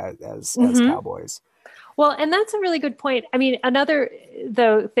 cosplaying as Hmm. cowboys. Well, and that's a really good point. I mean, another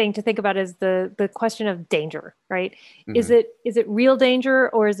though thing to think about is the question of danger, right? Mm-hmm. Is it real danger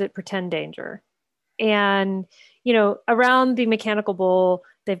or is it pretend danger? And around the mechanical bull,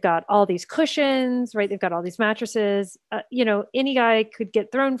 they've got all these cushions, right? They've got all these mattresses. Any guy could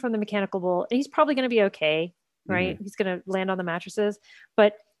get thrown from the mechanical bull, and he's probably going to be okay, right? Mm-hmm. He's going to land on the mattresses.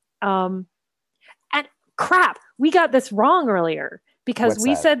 But um, and crap, we got this wrong earlier because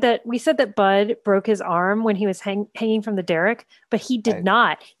What's that? we said that Bud broke his arm when he was hanging from the derrick, but he did I,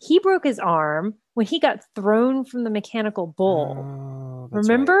 not. He broke his arm when he got thrown from the mechanical bull. oh, that's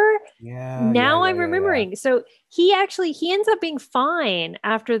right. Remember? Yeah, yeah, Now yeah, I'm yeah, yeah. remembering. So he ends up being fine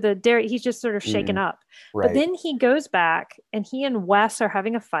after the derrick. He's just sort of shaken Mm, up. But right. then he goes back and he and Wes are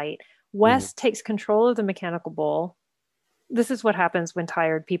having a fight. Mm-hmm. Wes takes control of the mechanical bull. This is what happens when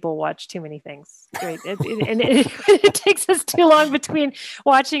tired people watch too many things, right? It takes us too long between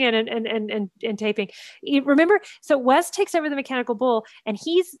watching it and taping. You remember? So Wes takes over the mechanical bull, and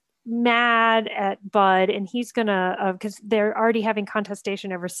he's mad at Bud, and he's gonna because they're already having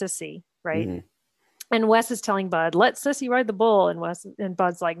contestation over Sissy, right? Mm-hmm. And Wes is telling Bud, "Let Sissy ride the bull," and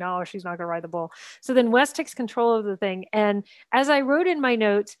Bud's like, "No, she's not gonna ride the bull." So then Wes takes control of the thing, and as I wrote in my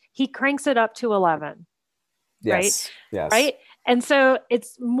notes, he cranks it up to 11, right? Yes, yes. Right. And so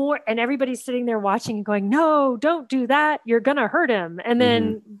it's more, and everybody's sitting there watching and going, no, don't do that. You're going to hurt him. And Mm-hmm.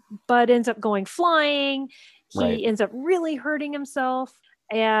 then Bud ends up going flying. Right. He ends up really hurting himself.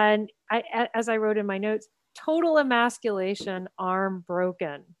 And as I wrote in my notes, total emasculation, arm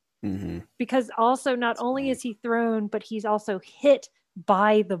broken. Mm-hmm. Because also, not That's only great. is he thrown, but he's also hit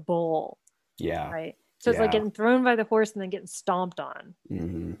by the bull. Yeah, Right. So it's like yeah. getting thrown by the horse and then getting stomped on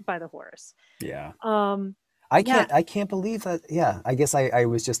Mm-hmm. by the horse. Yeah. Um, yeah. I can't believe that. Yeah, I guess I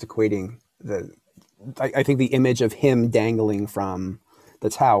was just equating I think the image of him dangling from the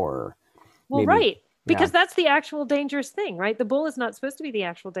tower, Well, maybe. right. Yeah. Because that's the actual dangerous thing, right? The bull is not supposed to be the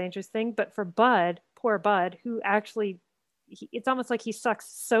actual dangerous thing, but for Bud, poor Bud, who actually, it's almost like he sucks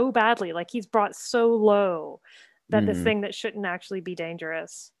so badly, like he's brought so low that this Mm-hmm. thing that shouldn't actually be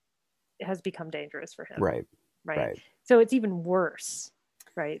dangerous has become dangerous for him, Right. right? Right. So it's even worse,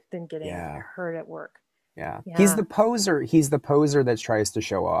 right, than getting Yeah. hurt at work. Yeah. He's Yeah. the poser. He's the poser that tries to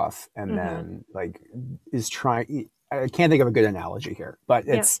show off and Mm-hmm. then like is trying. I can't think of a good analogy here, but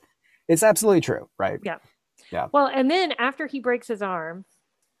Yeah. it's absolutely true, right? Yeah. Yeah. Well, and then after he breaks his arm,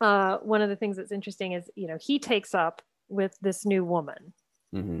 one of the things that's interesting is, he takes up with this new woman,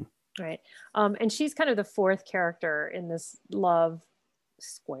 Mm-hmm. right? And she's kind of the fourth character in this love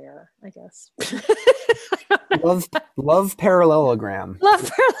square, I guess. Love parallelogram. Love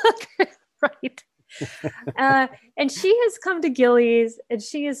her, right? And she has come to Gillies, and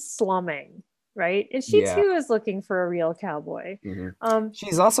she is slumming, right? And she Yeah. too is looking for a real cowboy. Mm-hmm. Um,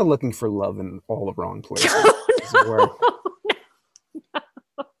 She's also looking for love in all the wrong places, oh, as it were.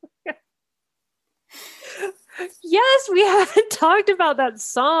 yes, we haven't talked about that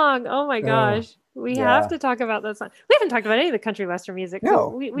song. Oh my Oh, gosh. We have yeah. to talk about that song. We haven't talked about any of the country western music, so No,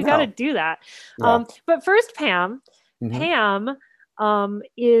 we got to no. do that. Yeah. But first, Pam. Mm-hmm. Pam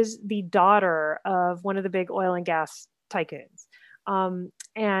is the daughter of one of the big oil and gas tycoons.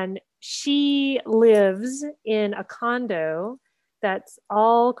 And she lives in a condo that's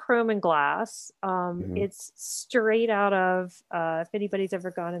all chrome and glass. Mm-hmm. It's straight out of, if anybody's ever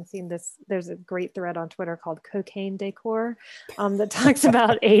gone and seen this, there's a great thread on Twitter called Cocaine Decor that talks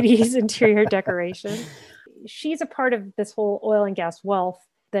about 80s interior decoration. She's a part of this whole oil and gas wealth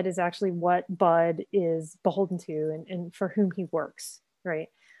that is actually what Bud is beholden to and for whom he works, right?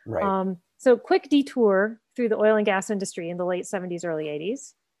 Right. So quick detour through the oil and gas industry in the late 70s, early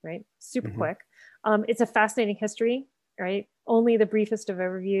 80s, right? Super quick. It's a fascinating history, right? Only the briefest of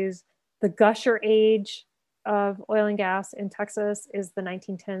overviews. The gusher age of oil and gas in Texas is the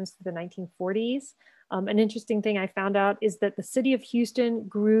 1910s to the 1940s. An interesting thing I found out is that the city of Houston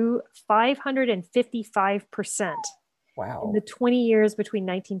grew 555% in the 20 years between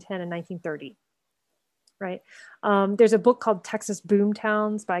 1910 and 1930. Right. There's a book called Texas Boom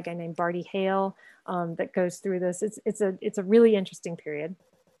Towns by a guy named Barty Hale that goes through this. It's a really interesting period.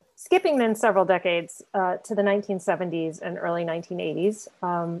 Skipping then several decades to the 1970s and early 1980s,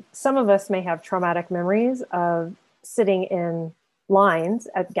 some of us may have traumatic memories of sitting in lines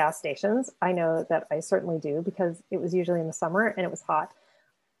at gas stations. I know that I certainly do because it was usually in the summer and it was hot.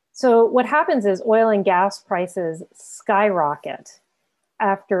 So what happens is oil and gas prices skyrocket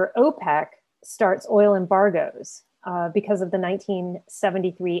after OPEC starts oil embargoes because of the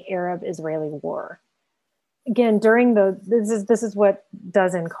 1973 Arab-Israeli War. Again, during this is what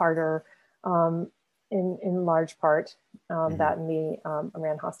does in Carter in large part, that and the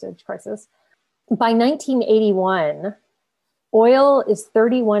Iran hostage crisis. By 1981, oil is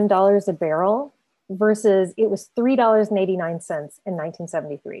 $31 a barrel versus it was $3.89 in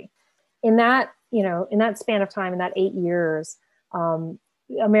 1973. In that span of time, in that 8 years,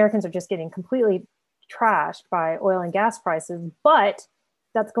 Americans are just getting completely trashed by oil and gas prices, but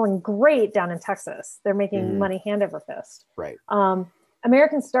that's going great down in Texas. They're making money hand over fist. Right.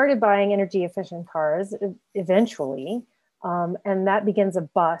 Americans started buying energy efficient cars eventually, and that begins a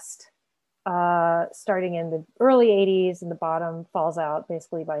bust starting in the early 80s, and the bottom falls out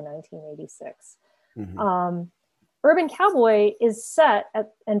basically by 1986. Urban Cowboy is set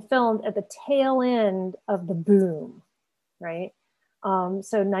and filmed at the tail end of the boom, right?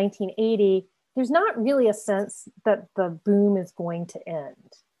 So 1980, there's not really a sense that the boom is going to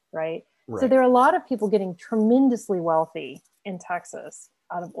end, right? So there are a lot of people getting tremendously wealthy in Texas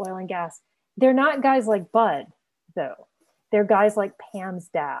out of oil and gas. They're not guys like Bud, though. They're guys like Pam's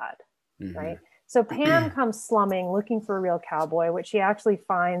dad, right? So Pam comes slumming, looking for a real cowboy. What she actually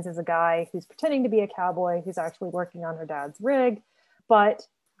finds is a guy who's pretending to be a cowboy, who's actually working on her dad's rig, but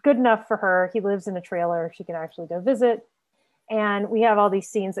good enough for her. He lives in a trailer. She can actually go visit. And we have all these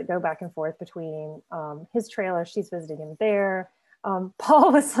scenes that go back and forth between his trailer. She's visiting him there.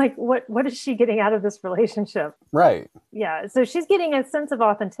 Paul was like, what is she getting out of this relationship? Right. Yeah. So she's getting a sense of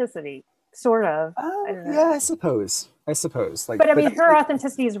authenticity, sort of. Yeah, I suppose. Like, but I mean, her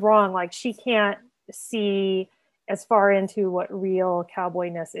authenticity is wrong. Like, she can't see as far into what real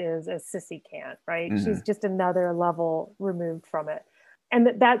cowboyness is as Sissy can, right? She's just another level removed from it.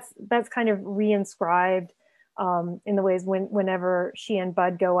 And that's kind of reinscribed in the ways whenever she and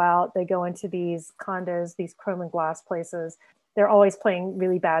Bud go out, they go into these condos, these chrome and glass places. They're always playing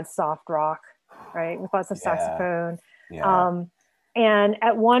really bad soft rock, right? With lots of saxophone. Yeah. And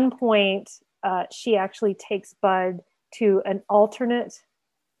at one point, she actually takes Bud to an alternate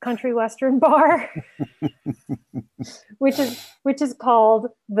country western bar, which is called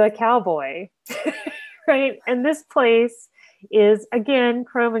the Cowboy, right? And this place is, again,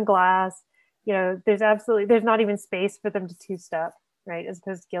 chrome and glass. You know, there's not even space for them to two-step, right? As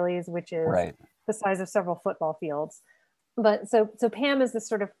opposed to Gillies, which is the size of several football fields. But so Pam is this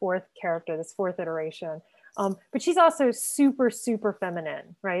sort of fourth character, this fourth iteration. But she's also super, super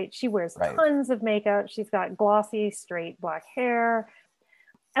feminine, right? She wears tons of makeup. She's got glossy, straight black hair,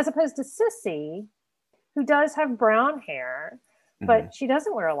 as opposed to Sissy, who does have brown hair, but she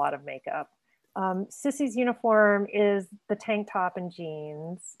doesn't wear a lot of makeup. Sissy's uniform is the tank top and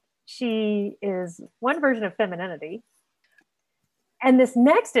jeans. She is one version of femininity. And this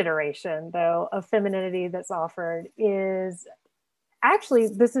next iteration, though, of femininity that's offered is actually,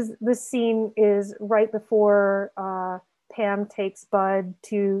 this scene is right before Pam takes Bud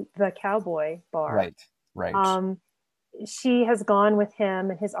to the Cowboy bar. Right. She has gone with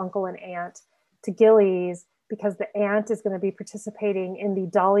him and his uncle and aunt to Gillies because the aunt is going to be participating in the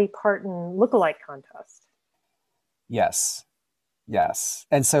Dolly Parton lookalike contest. Yes.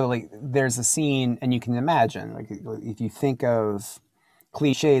 And so, like, there's a scene, and you can imagine, like, if you think of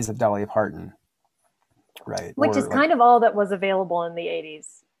cliches of Dolly Parton, right? Which is kind of all that was available in the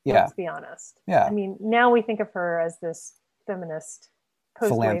 80s, let's be honest. Yeah. I mean, now we think of her as this feminist,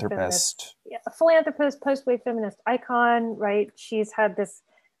 philanthropist, post-wave feminist icon, right? She's had this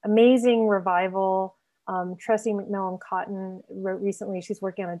amazing revival. Tressie McMillan Cotton wrote recently, she's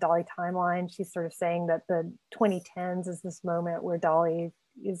working on a Dolly timeline. She's sort of saying that the 2010s is this moment where Dolly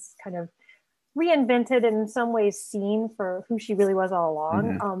is kind of reinvented and in some ways seen for who she really was all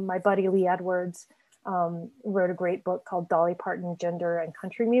along. Mm-hmm. My buddy Lee Edwards wrote a great book called Dolly Parton, Gender and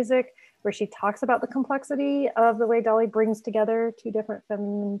Country Music, where she talks about the complexity of the way Dolly brings together two different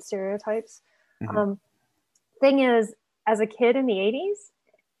feminine stereotypes. Mm-hmm. Thing is, as a kid in the 80s,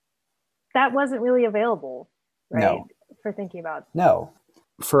 that wasn't really available, right? No. For thinking about. No.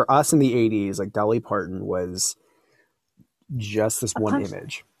 For us in the 80s, like Dolly Parton was just this one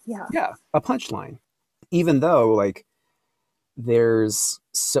image. Yeah. Yeah, a punchline. Even though like there's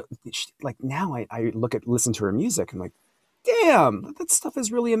so like now I listen to her music and like, damn, that stuff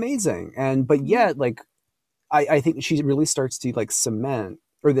is really amazing. And but yet like I think she really starts to like cement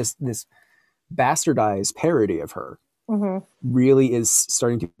or this bastardized parody of her really is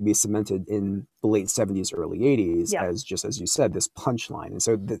starting to be cemented in the late 70s, early 80s, as just as you said, this punchline. And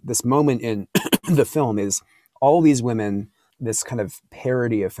so this moment in the film is all these women, this kind of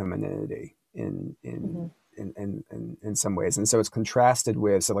parody of femininity in some ways. And so it's contrasted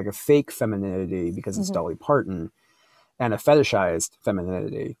with like a fake femininity because it's Dolly Parton and a fetishized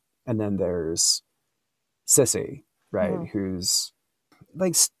femininity. And then there's Sissy, right? Who's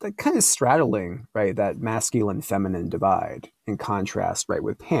like kind of straddling, right, that masculine feminine divide in contrast, right,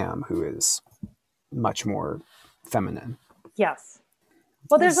 with Pam, who is much more feminine. Yes.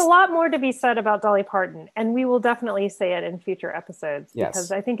 Well, there's a lot more to be said about Dolly Parton, and we will definitely say it in future episodes,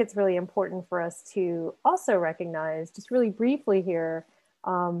 because I think it's really important for us to also recognize, just really briefly here,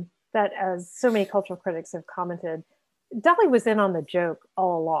 that as so many cultural critics have commented, Dolly was in on the joke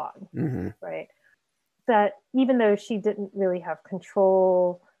all along, right? That even though she didn't really have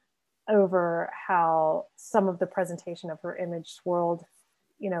control over how some of the presentation of her image swirled,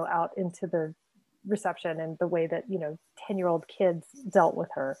 out into the reception and the way that, 10-year-old kids dealt with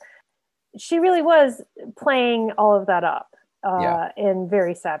her, she really was playing all of that up in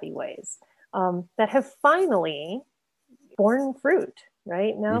very savvy ways that have finally borne fruit,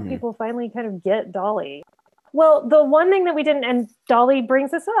 right? Now people finally kind of get Dolly. Well, the one thing that we didn't, and Dolly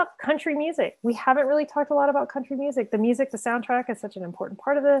brings this up, country music. We haven't really talked a lot about country music. The soundtrack is such an important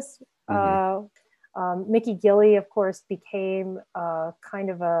part of this. Mickey Gilley, of course, became kind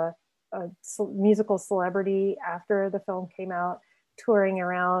of a musical celebrity after the film came out, touring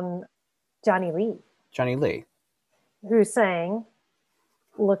around Johnny Lee, who sang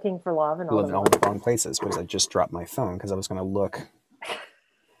 "Looking for Love" in all the wrong places. Because I just dropped my phone because I was going to look.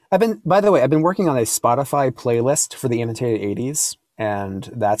 I've been working on a Spotify playlist for the Annotated 80s, and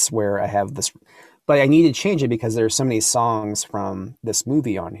that's where I have this. But I need to change it because there's so many songs from this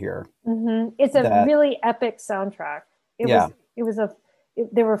movie on here. It's a really epic soundtrack.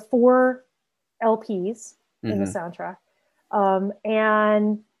 There were 4 LPs in the soundtrack,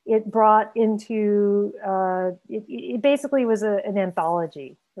 and it brought into it basically was an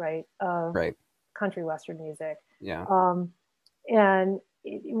anthology, right, of country western music. And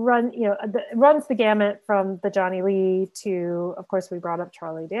it runs the gamut from the Johnny Lee to, of course, we brought up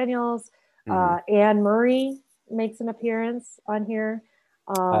Charlie Daniels. Anne Murray makes an appearance on here.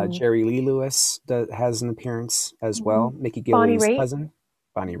 Jerry Lee Lewis has an appearance as well. Mickey Gilley's cousin,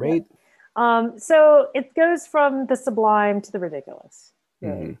 Bonnie Raitt. So it goes from the sublime to the ridiculous.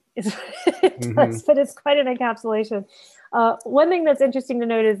 Really. But it's quite an encapsulation. One thing that's interesting to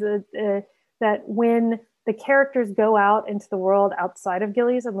note is that when the characters go out into the world outside of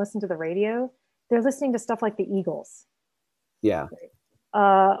Gilley's and listen to the radio, they're listening to stuff like the Eagles. Yeah.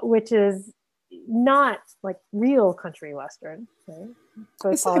 Which is not like real country western. Right?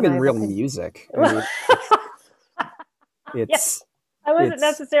 It's not even real music. I wasn't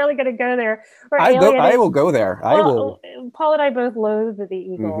necessarily going to go there. I will go there. Paul and I both loathe the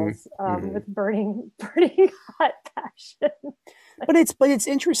Eagles with burning hot passion. But it's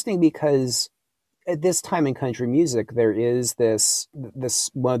interesting because at this time in country music, there is this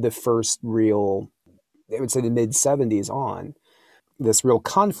one of the first real, I would say the mid 70s on, this real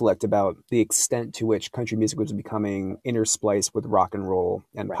conflict about the extent to which country music was becoming interspliced with rock and roll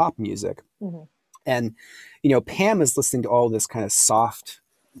and pop music. And, Pam is listening to all this kind of soft,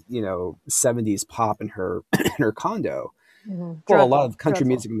 70s pop in her condo. Well, a lot of country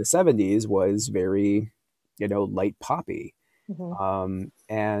music in the 70s was very, light poppy.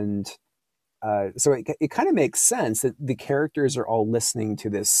 So it kind of makes sense that the characters are all listening to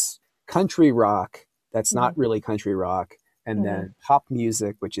this country rock that's not really country rock, and then pop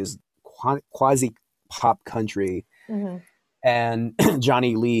music, which is quasi pop country. And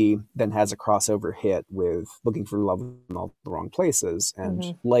Johnny Lee then has a crossover hit with "Looking for Love in All the Wrong Places,"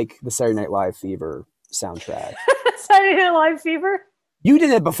 and like the Saturday Night Live Fever soundtrack. Saturday Night Live Fever? You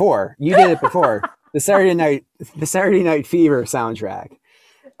did it before. The Saturday Night Fever soundtrack.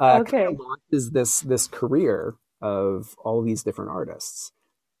 kind of Okay. launches this career of all these different artists.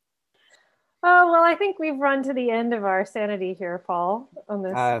 Oh, well, I think we've run to the end of our sanity here, Paul, on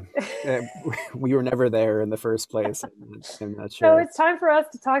this. Uh, uh, we were never there in the first place. I'm not So sure. it's time for us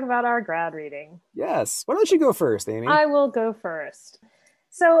to talk about our grad reading. Yes. Why don't you go first, Amy? I will go first.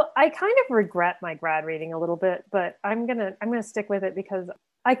 So I kind of regret my grad reading a little bit, but I'm gonna stick with it because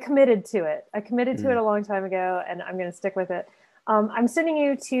I committed to it. I committed to it Mm. a long time ago, and I'm gonna stick with it. I'm sending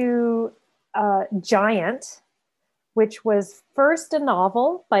you to Giant, which was first a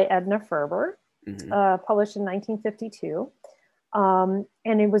novel by Edna Ferber, Hmm. published in 1952. And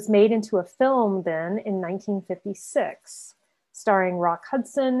it was made into a film then in 1956, starring Rock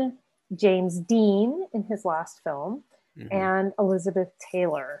Hudson, James Dean in his last film, Hmm. and Elizabeth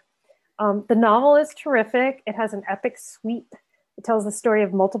Taylor. The novel is terrific. It has an epic sweep. It tells the story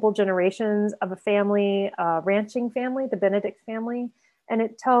of multiple generations of a family, ranching family, the Benedict family. And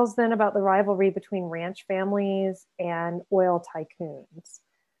it tells then about the rivalry between ranch families and oil tycoons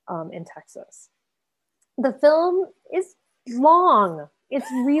in Texas. The film is long. It's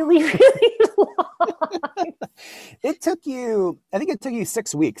really, really long. I think it took you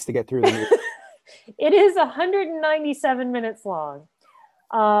 6 weeks to get through the movie. It is 197 minutes long,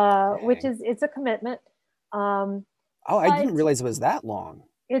 which Dang. is it's a commitment. Um, Oh, I but didn't realize it was that long.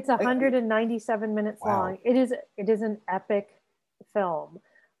 it's I- 197 minutes long. wow. It is an epic film.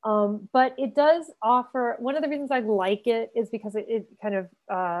 But it does offer one of the reasons I like it is because it kind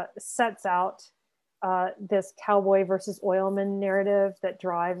of sets out this cowboy versus oilman narrative that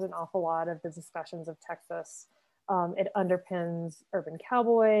drives an awful lot of the discussions of Texas. It underpins Urban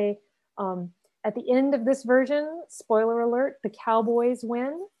Cowboy. Um, at the end of this version, spoiler alert, the Cowboys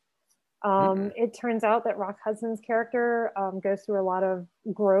win. Mm. It turns out that Rock Hudson's character goes through a lot of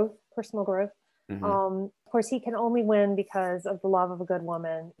growth, personal growth. Hmm. Of course, he can only win because of the love of a good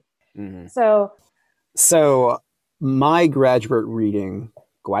woman. Hmm. So, So my graduate reading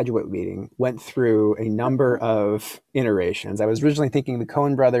went through a number of iterations. I was originally thinking the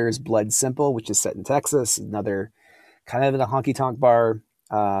Coen Brothers' Blood Simple, which is set in Texas, another kind of in a honky tonk bar.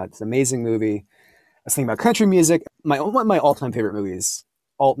 It's an amazing movie. I was thinking about country music. One of my all time favorite movies,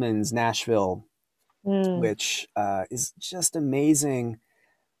 Altman's Nashville, mm. which is just amazing.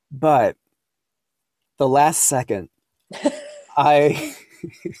 But the last second, I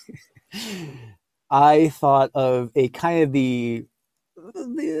I thought of a kind of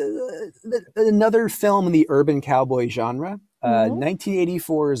another film in the urban cowboy genre, Mm.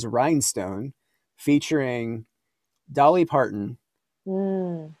 1984's Rhinestone, featuring Dolly Parton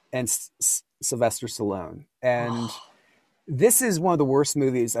Mm. and Sylvester Stallone. And Oh. this is one of the worst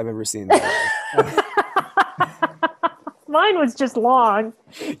movies I've ever seen in my life. Mine was just long.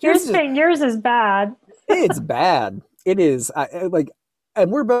 You're Yours is just, saying yours is bad. it's bad. It is like,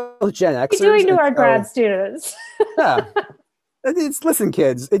 and we're both Gen What are you doing Xers, to and our grad so students? yeah, it's listen,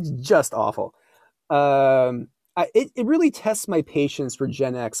 kids, it's just awful. It really tests my patience for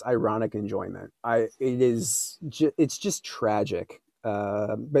Gen X ironic enjoyment. It's just tragic.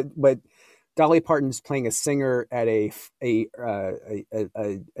 But Dolly Parton's playing a singer at a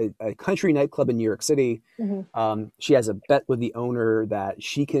country nightclub in New York City. Mhm. She has a bet with the owner that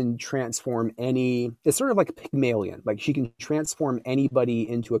she can transform any. It's sort of like Pygmalion, like she can transform anybody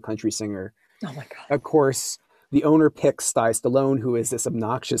into a country singer. Oh my God. Of course, the owner picks Sty Stallone, who is this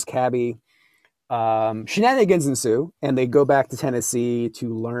obnoxious cabbie. Shenanigans ensue, and they go back to Tennessee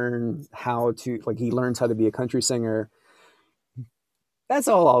to learn how to, like, he learns how to be a country singer. That's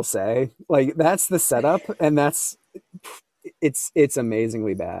all I'll say. Like, that's the setup, and it's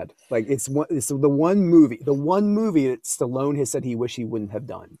amazingly bad. Like, it's the one movie that Stallone has said he wish he wouldn't have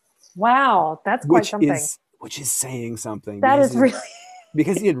done, Wow, that's quite something. which is saying something That is really.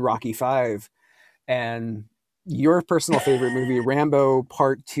 because he did Rocky Five and your personal favorite movie, Rambo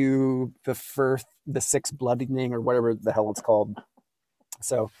Part Two, the sixth bloodying, or whatever the hell it's called.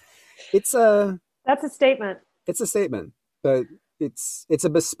 So it's a That's a statement. it's a statement, but it's a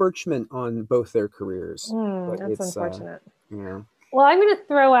besmirchment on both their careers. But That's it's unfortunate. you know Well, I'm going to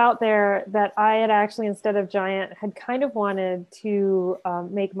throw out there that I had actually, instead of Giant, had kind of wanted to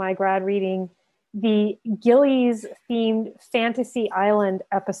make my grad reading the Gillies themed Fantasy Island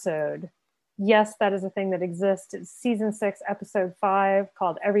episode. Yes, that is a thing that exists. It's season 6, episode 5,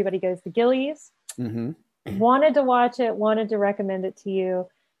 called Everybody Goes to Gillies. mm-hmm. Wanted to watch it, wanted to recommend it to you.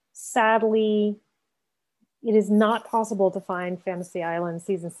 Sadly, it is not possible to find Fantasy Island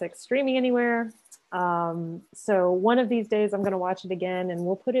season 6 streaming anywhere. So one of these days I'm going to watch it again and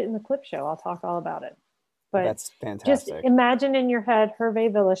we'll put it in the clip show. I'll talk all about it. But That's just fantastic. imagine in your head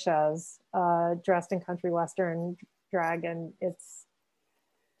Hervé Villechaize dressed in country western drag, and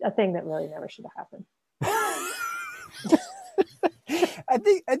a thing that really never should have happened. I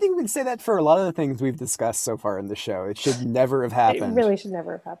think we can say that for a lot of the things we've discussed so far in the show. It should never have happened. It really should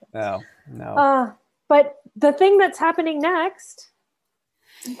never have happened. No. But the thing that's happening next,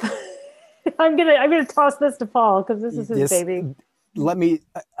 I'm gonna toss this to Paul because this is his baby.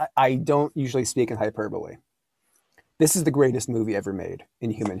 I don't usually speak in hyperbole. This is the greatest movie ever made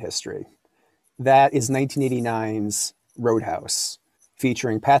in human history. That is 1989's Roadhouse,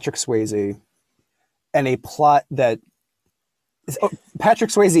 featuring Patrick Swayze and a plot that Patrick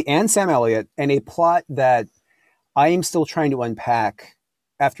Swayze and Sam Elliott, and a plot that I am still trying to unpack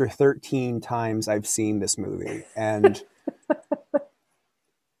after 13 times I've seen this movie. And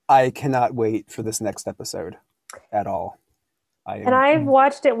I cannot wait for this next episode at all. I've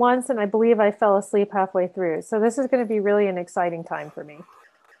watched it once and I believe I fell asleep halfway through. So this is going to be really an exciting time for me.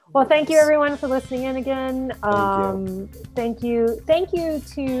 Well, thank you everyone for listening in again. Thank you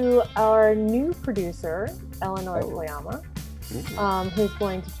to our new producer, Eleanor Toyama, who's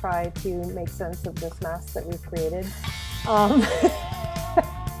going to try to make sense of this mess that we've created.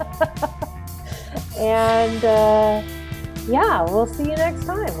 And we'll see you next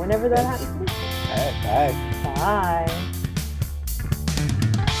time, whenever that happens. All right, bye. Bye.